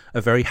 or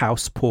are very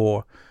house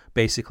poor.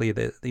 Basically,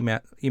 they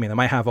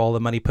might have all the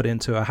money put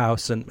into a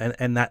house,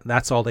 and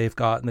that's all they've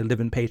got, and they're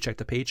living paycheck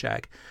to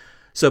paycheck.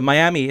 So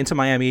Inter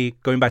Miami,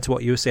 going back to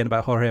what you were saying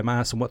about Jorge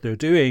Mas and what they're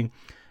doing,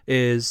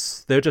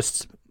 is they're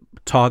just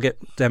target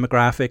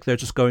demographic. They're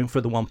just going for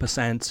the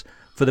 1%,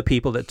 for the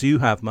people that do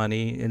have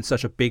money in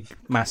such a big,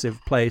 massive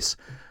place,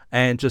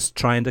 and just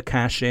trying to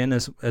cash in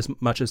as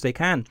much as they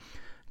can.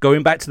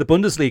 Going back to the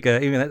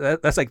Bundesliga,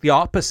 that's like the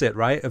opposite,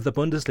 right, of the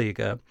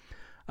Bundesliga.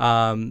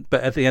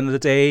 But at the end of the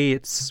day,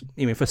 it's,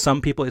 for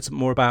some people, it's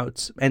more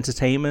about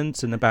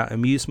entertainment and about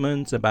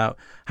amusement, about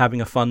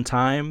having a fun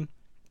time.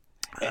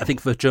 I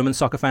think for German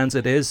soccer fans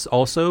it is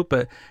also,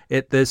 but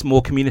there's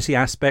more community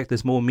aspect,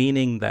 there's more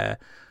meaning there.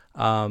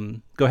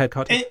 Go ahead,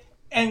 Kartik.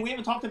 And we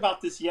haven't talked about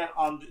this yet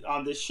on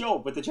this show,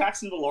 but the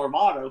Jacksonville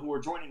Armada, who are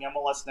joining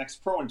MLS Next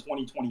Pro in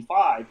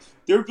 2025,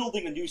 they're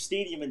building a new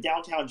stadium in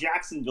downtown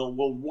Jacksonville.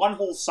 Well, one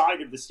whole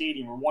side of the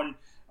stadium, or one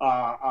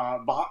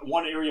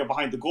area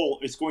behind the goal,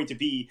 is going to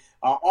be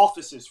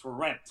offices for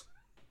rent.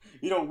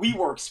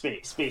 WeWork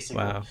space,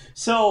 basically. Wow.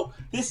 So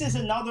this is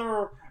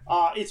another.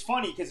 It's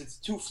funny because it's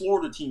two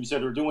Florida teams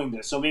that are doing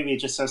this, so maybe it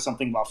just says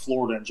something about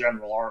Florida in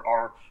general,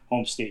 our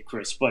home state,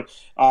 Chris. But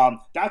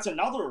that's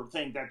another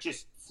thing that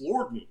just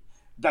floored me,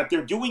 that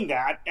they're doing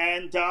that,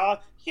 and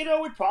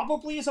it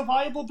probably is a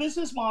viable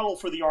business model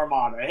for the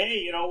Armada.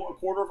 Hey, a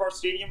quarter of our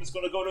stadium is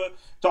going to go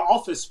to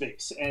office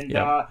space, and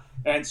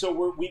and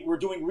so we're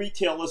doing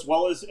retail as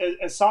well as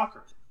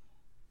soccer.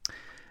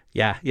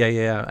 Yeah,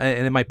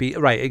 and it might be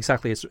right.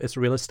 Exactly, it's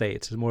real estate.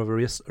 It's more of a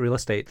real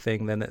estate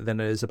thing than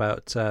it is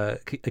about a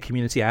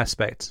community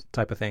aspect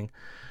type of thing.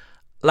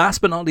 Last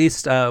but not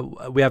least,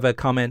 we have a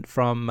comment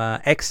from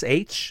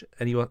XH,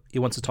 and he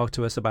wants to talk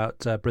to us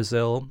about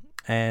Brazil.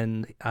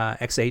 And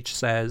XH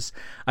says,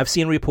 I've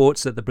seen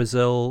reports that the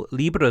Brazil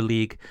Libra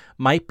League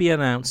might be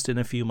announced in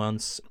a few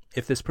months.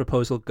 If this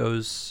proposal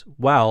goes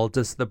well,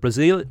 does the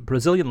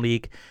Brazilian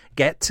League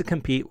get to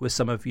compete with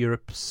some of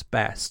Europe's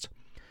best?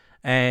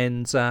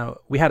 And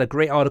we had a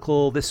great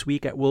article this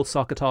week at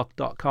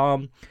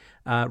worldsoccertalk.com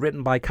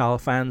written by Karl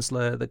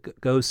Fansler that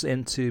goes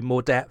into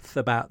more depth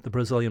about the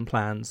Brazilian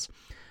plans.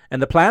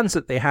 And the plans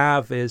that they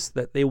have is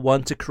that they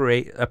want to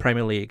create a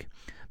Premier League.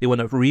 They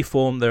want to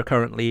reform their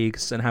current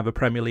leagues and have a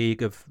Premier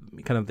League of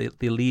kind of the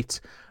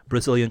elite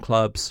Brazilian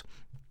clubs.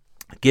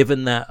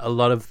 Given that a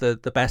lot of the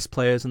best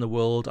players in the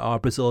world are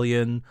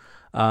Brazilian,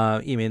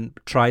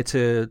 try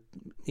to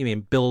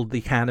build the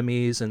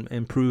academies and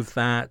improve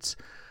that,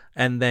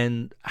 and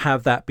then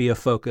have that be a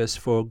focus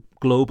for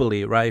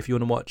globally, right? If you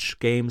want to watch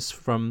games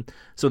from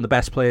some of the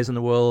best players in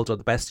the world or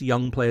the best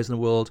young players in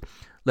the world,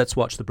 let's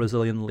watch the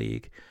Brazilian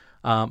League.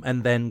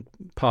 And then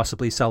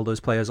possibly sell those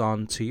players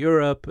on to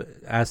Europe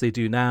as they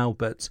do now,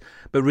 but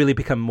really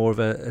become more of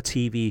a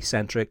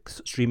TV-centric,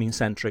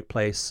 streaming-centric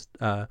place.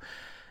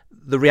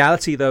 The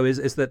reality, though,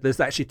 is that there's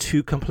actually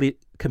two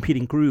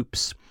competing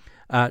groups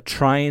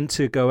trying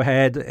to go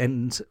ahead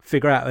and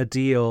figure out a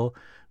deal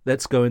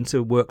that's going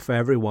to work for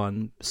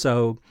everyone.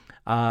 So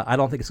I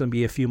don't think it's going to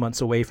be a few months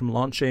away from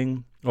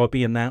launching or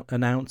being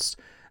announced.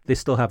 They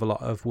still have a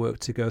lot of work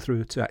to go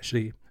through to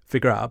actually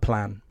figure out a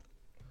plan.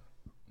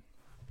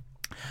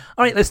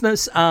 All right,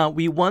 listeners,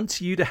 we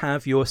want you to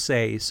have your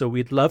say, so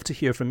we'd love to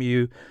hear from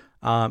you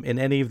in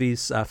any of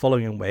these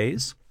following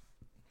ways.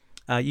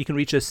 You can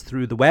reach us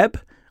through the web,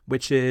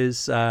 which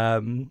is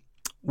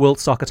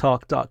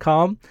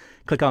worldsoccertalk.com.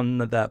 Click on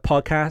the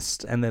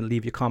podcast and then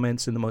leave your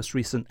comments in the most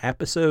recent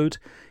episode.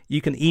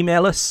 You can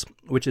email us,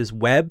 which is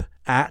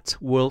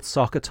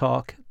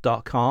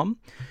web@worldsoccertalk.com.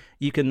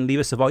 You can leave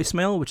us a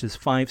voicemail, which is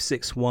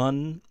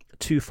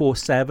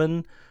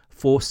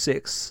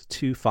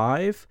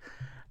 561-247-4625.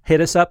 Hit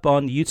us up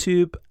on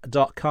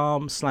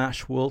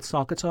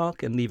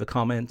youtube.com/worldsoccertalk and leave a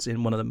comment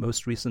in one of the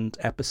most recent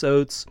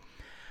episodes.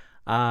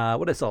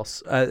 What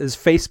else? Is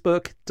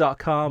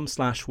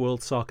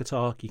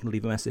facebook.com/worldsoccertalk. You can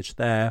leave a message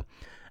there.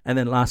 And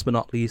then last but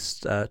not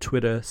least,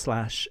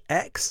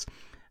 Twitter/X,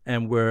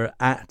 and we're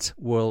at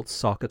World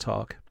Soccer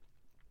Talk.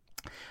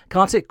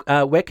 Kartik,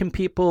 where can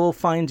people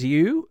find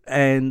you,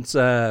 and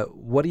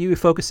what are you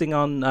focusing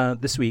on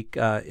this week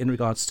in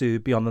regards to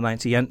Beyond the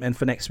 90 and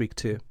for next week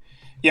too?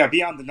 Yeah,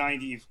 Beyond the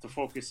 90, the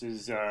focus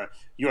is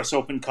U.S.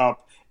 Open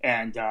Cup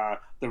and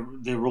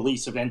the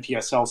release of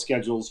NPSL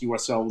schedules,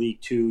 USL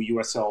League 2,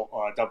 USL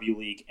W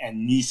League,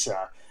 and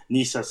NISA.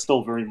 NISA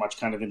still very much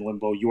kind of in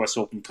limbo. U.S.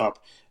 Open Cup,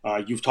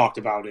 you've talked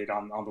about it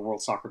on the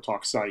World Soccer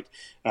Talk site,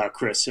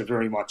 Chris.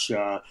 Very much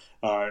a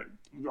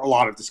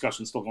lot of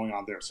discussion still going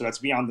on there. So that's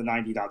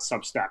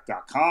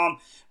beyondthe90.substack.com.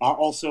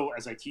 Also,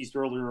 as I teased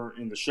earlier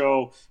in the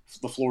show,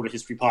 the Florida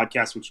History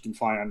Podcast, which you can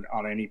find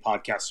on any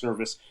podcast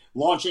service,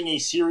 launching a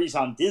series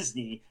on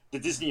Disney, the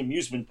Disney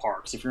amusement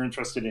parks, if you're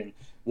interested in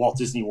Walt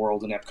Disney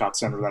World and Epcot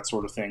Center, that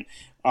sort of thing,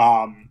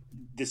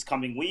 this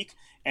coming week.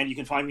 And you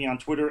can find me on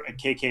Twitter at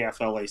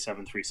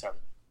KKFLA737.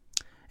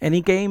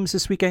 Any games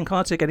this weekend,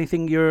 Kartik?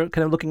 Anything you're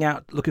kind of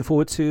looking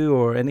forward to,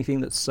 or anything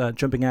that's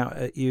jumping out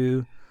at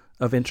you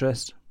of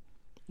interest?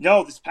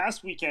 No, this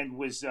past weekend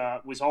was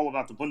all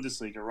about the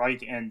Bundesliga,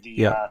 right? And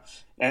the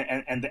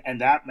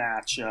and that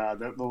match,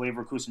 the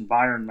Leverkusen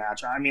Bayern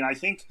match. I mean, I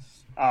think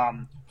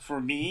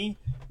for me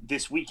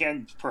this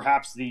weekend,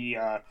 perhaps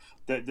the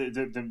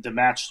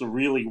match to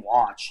really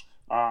watch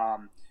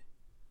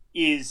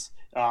is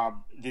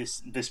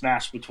this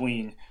match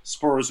between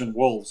Spurs and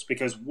Wolves,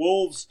 because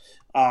Wolves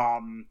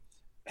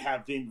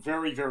have been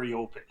very, very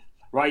open,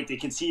 right? They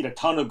concede a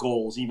ton of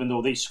goals, even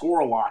though they score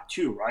a lot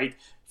too, right?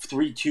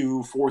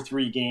 3-2,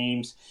 4-3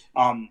 games.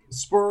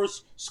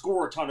 Spurs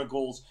score a ton of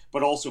goals,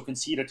 but also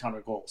concede a ton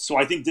of goals. So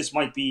I think this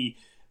might be,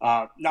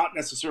 not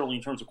necessarily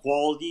in terms of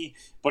quality,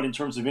 but in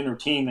terms of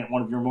entertainment,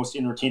 one of your most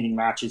entertaining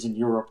matches in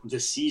Europe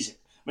this season.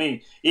 I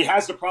mean, it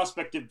has the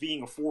prospect of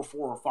being a 4-4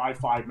 or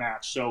 5-5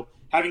 match. So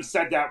having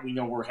said that, we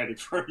know we're headed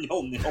for a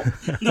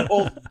 0-0. The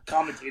whole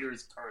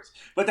commentator's curse.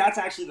 But that's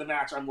actually the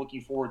match I'm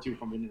looking forward to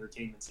from an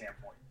entertainment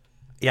standpoint.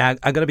 Yeah,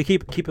 I'm going to be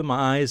keeping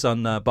my eyes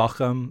on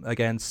Bochum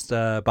against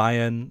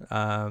Bayern.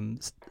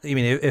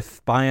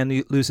 If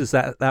Bayern loses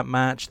that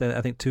match, then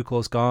I think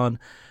Tuchel's gone.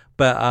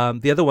 But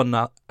the other one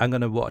I'm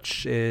going to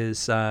watch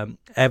is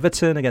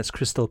Everton against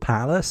Crystal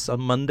Palace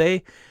on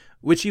Monday,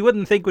 which you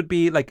wouldn't think would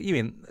be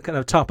kind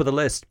of top of the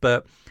list.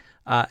 But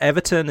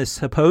Everton is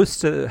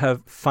supposed to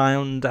have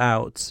found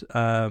out,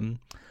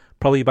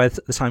 probably by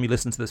the time you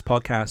listen to this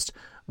podcast,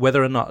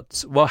 whether or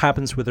not what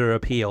happens with their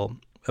appeal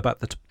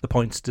about the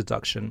points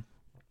deduction.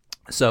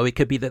 So it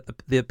could be that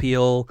the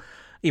appeal,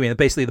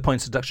 basically the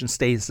points deduction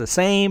stays the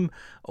same,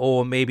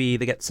 or maybe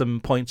they get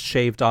some points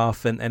shaved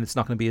off and it's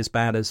not going to be as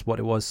bad as what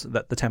it was,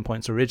 that the 10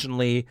 points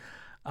originally.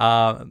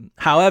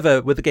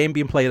 However, with the game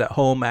being played at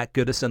home at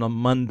Goodison on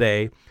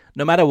Monday,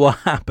 no matter what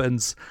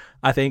happens,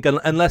 I think,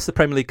 unless the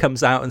Premier League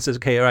comes out and says,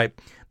 okay, all right,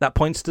 that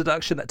points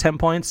deduction, that 10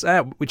 points,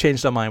 we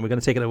changed our mind, we're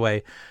going to take it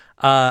away.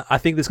 I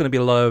think there's going to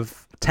be a lot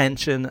of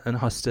tension and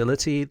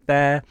hostility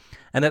there.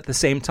 And at the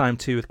same time,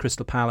 too, with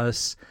Crystal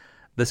Palace,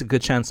 there's a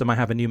good chance they might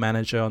have a new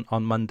manager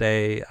on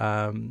Monday.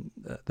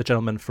 The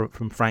gentleman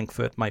from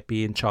Frankfurt might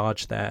be in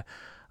charge there,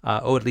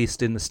 or at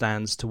least in the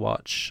stands to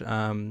watch.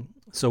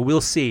 So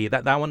we'll see.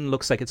 That one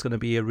looks like it's going to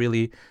be a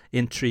really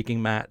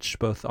intriguing match,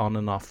 both on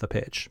and off the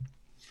pitch.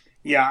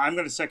 Yeah, I'm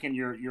going to second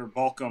your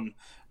Bochum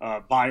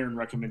Bayern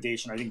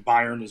recommendation. I think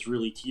Bayern is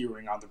really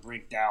teetering on the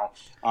brink now.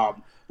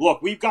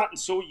 Look, we've gotten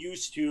so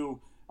used to,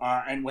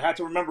 and we have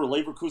to remember,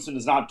 Leverkusen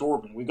is not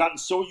Dortmund. We've gotten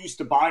so used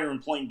to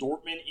Bayern playing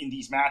Dortmund in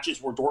these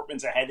matches where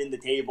Dortmund's ahead in the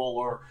table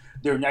or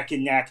they're neck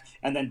and neck,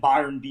 and then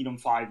Bayern beat them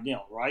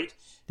 5-0, right?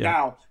 Yeah.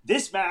 Now,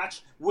 this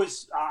match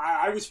was,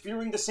 I was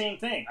fearing the same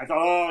thing. I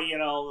thought, the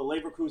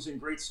Leverkusen,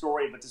 great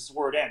story, but this is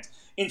where it ends.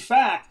 In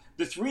fact,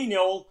 the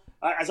 3-0,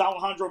 as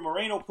Alejandro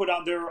Moreno put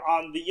on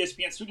the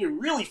ESPN studio,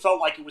 really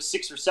felt like it was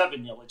 6 or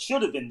 7-0. It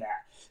should have been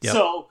that. Yep.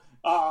 So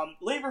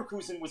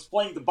Leverkusen was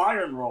playing the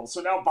Bayern role.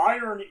 So now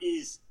Bayern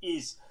is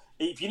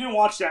if you didn't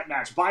watch that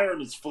match,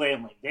 Bayern is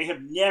flailing. They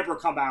have never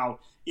come out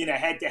in a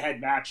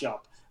head-to-head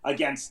matchup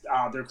against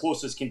their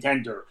closest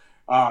contender,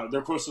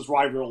 their closest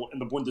rival in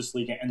the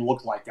Bundesliga, and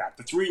looked like that.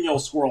 The 3-0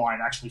 scoreline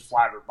actually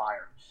flattered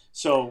Bayern.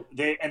 So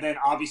and then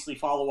obviously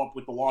follow up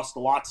with the loss to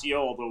Lazio,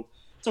 although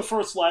it's a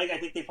first leg. I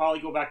think they probably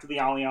go back to the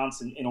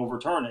Allianz and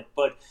overturn it.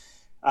 But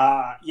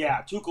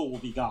Tuchel will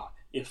be gone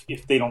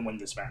if they don't win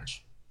this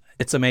match.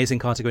 It's amazing,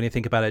 Kartik, when you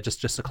think about it,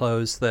 just to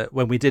close, that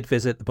when we did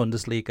visit the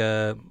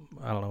Bundesliga,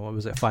 I don't know, what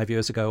was it, 5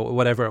 years ago, or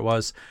whatever it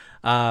was,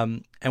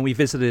 and we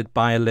visited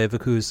Bayer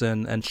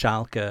Leverkusen and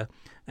Schalke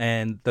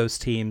and those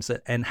teams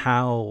and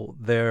how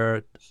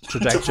their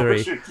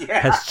trajectory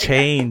has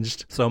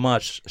changed so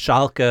much.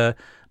 Schalke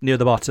near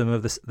the bottom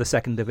of the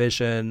second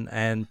division,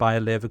 and Bayer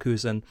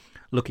Leverkusen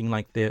looking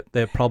like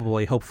they're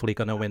probably, hopefully,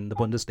 going to win the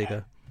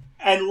Bundesliga.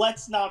 And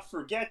let's not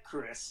forget,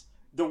 Chris,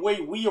 the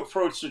way we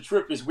approached the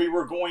trip is we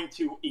were going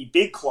to a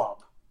big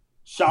club,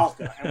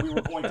 Schalke, and we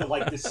were going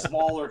to this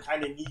smaller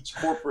kind of niche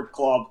corporate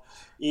club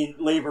in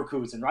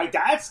Leverkusen, right?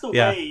 That's the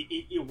way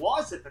it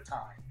was at the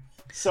time.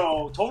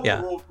 So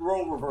total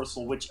role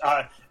reversal, which,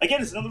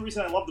 again, is another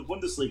reason I love the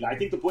Bundesliga. I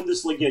think the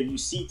Bundesliga, you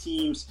see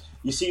teams,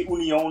 you see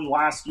Union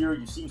last year,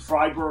 you see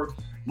Freiburg,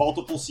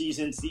 multiple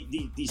seasons,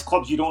 these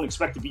clubs you don't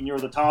expect to be near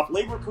the top.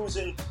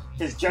 Leverkusen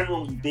has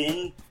generally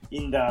been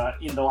in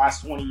the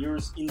last 20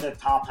 years in the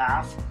top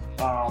half,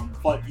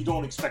 but you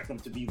don't expect them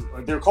to be.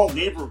 They're called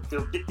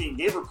they're nicknamed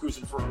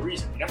Leverkusen for a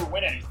reason. They never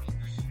win anything.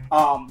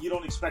 You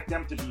don't expect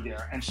them to be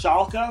there. And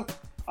Schalke,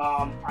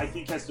 I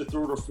think, has the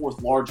third or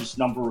fourth largest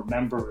number of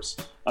members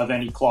of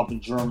any club in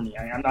Germany.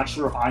 I'm not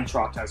sure if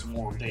Eintracht has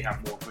more or they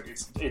have more, but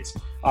it's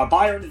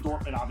Bayern and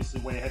Dortmund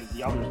obviously way ahead of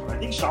the others, but I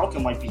think Schalke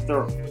might be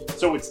third.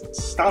 So it's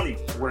stunning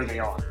where they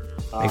are.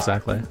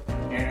 Exactly.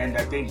 And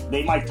that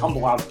they might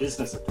tumble out of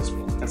business at this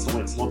point. That's the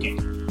way it's looking.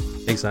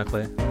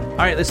 Exactly. All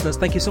right, listeners,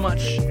 thank you so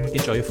much.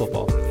 Enjoy your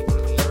football.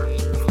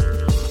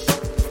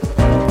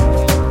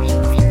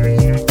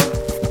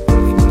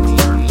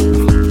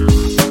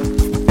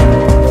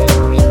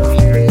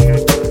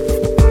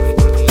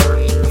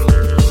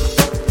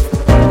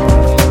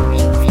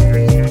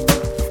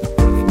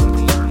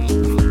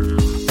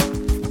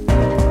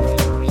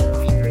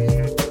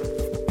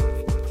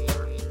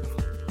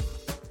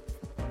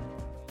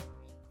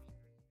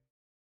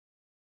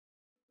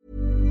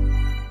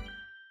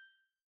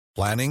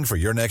 Planning for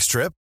your next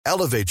trip?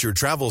 Elevate your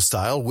travel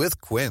style with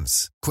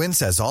Quince. Quince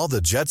has all the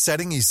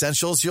jet-setting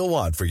essentials you'll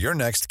want for your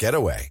next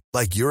getaway,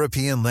 like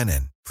European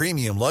linen,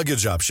 premium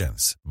luggage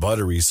options,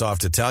 buttery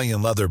soft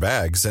Italian leather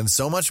bags, and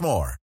so much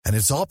more. And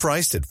it's all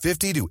priced at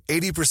 50 to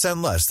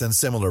 80% less than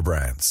similar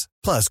brands.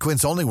 Plus,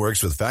 Quince only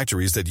works with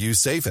factories that use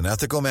safe and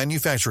ethical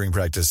manufacturing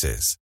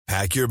practices.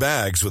 Pack your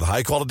bags with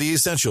high-quality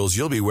essentials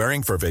you'll be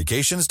wearing for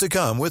vacations to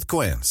come with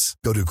Quince.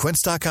 Go to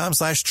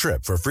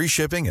quince.com/trip for free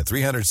shipping and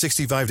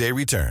 365-day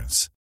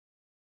returns.